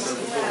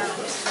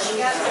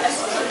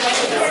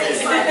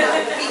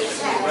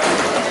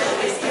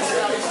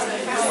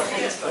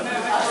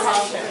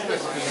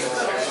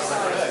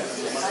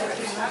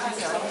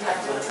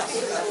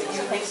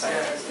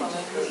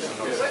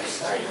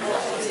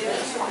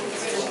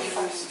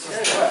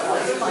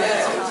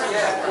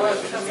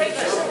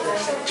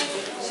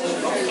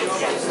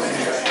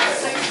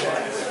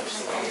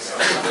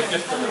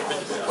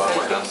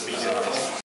 Well,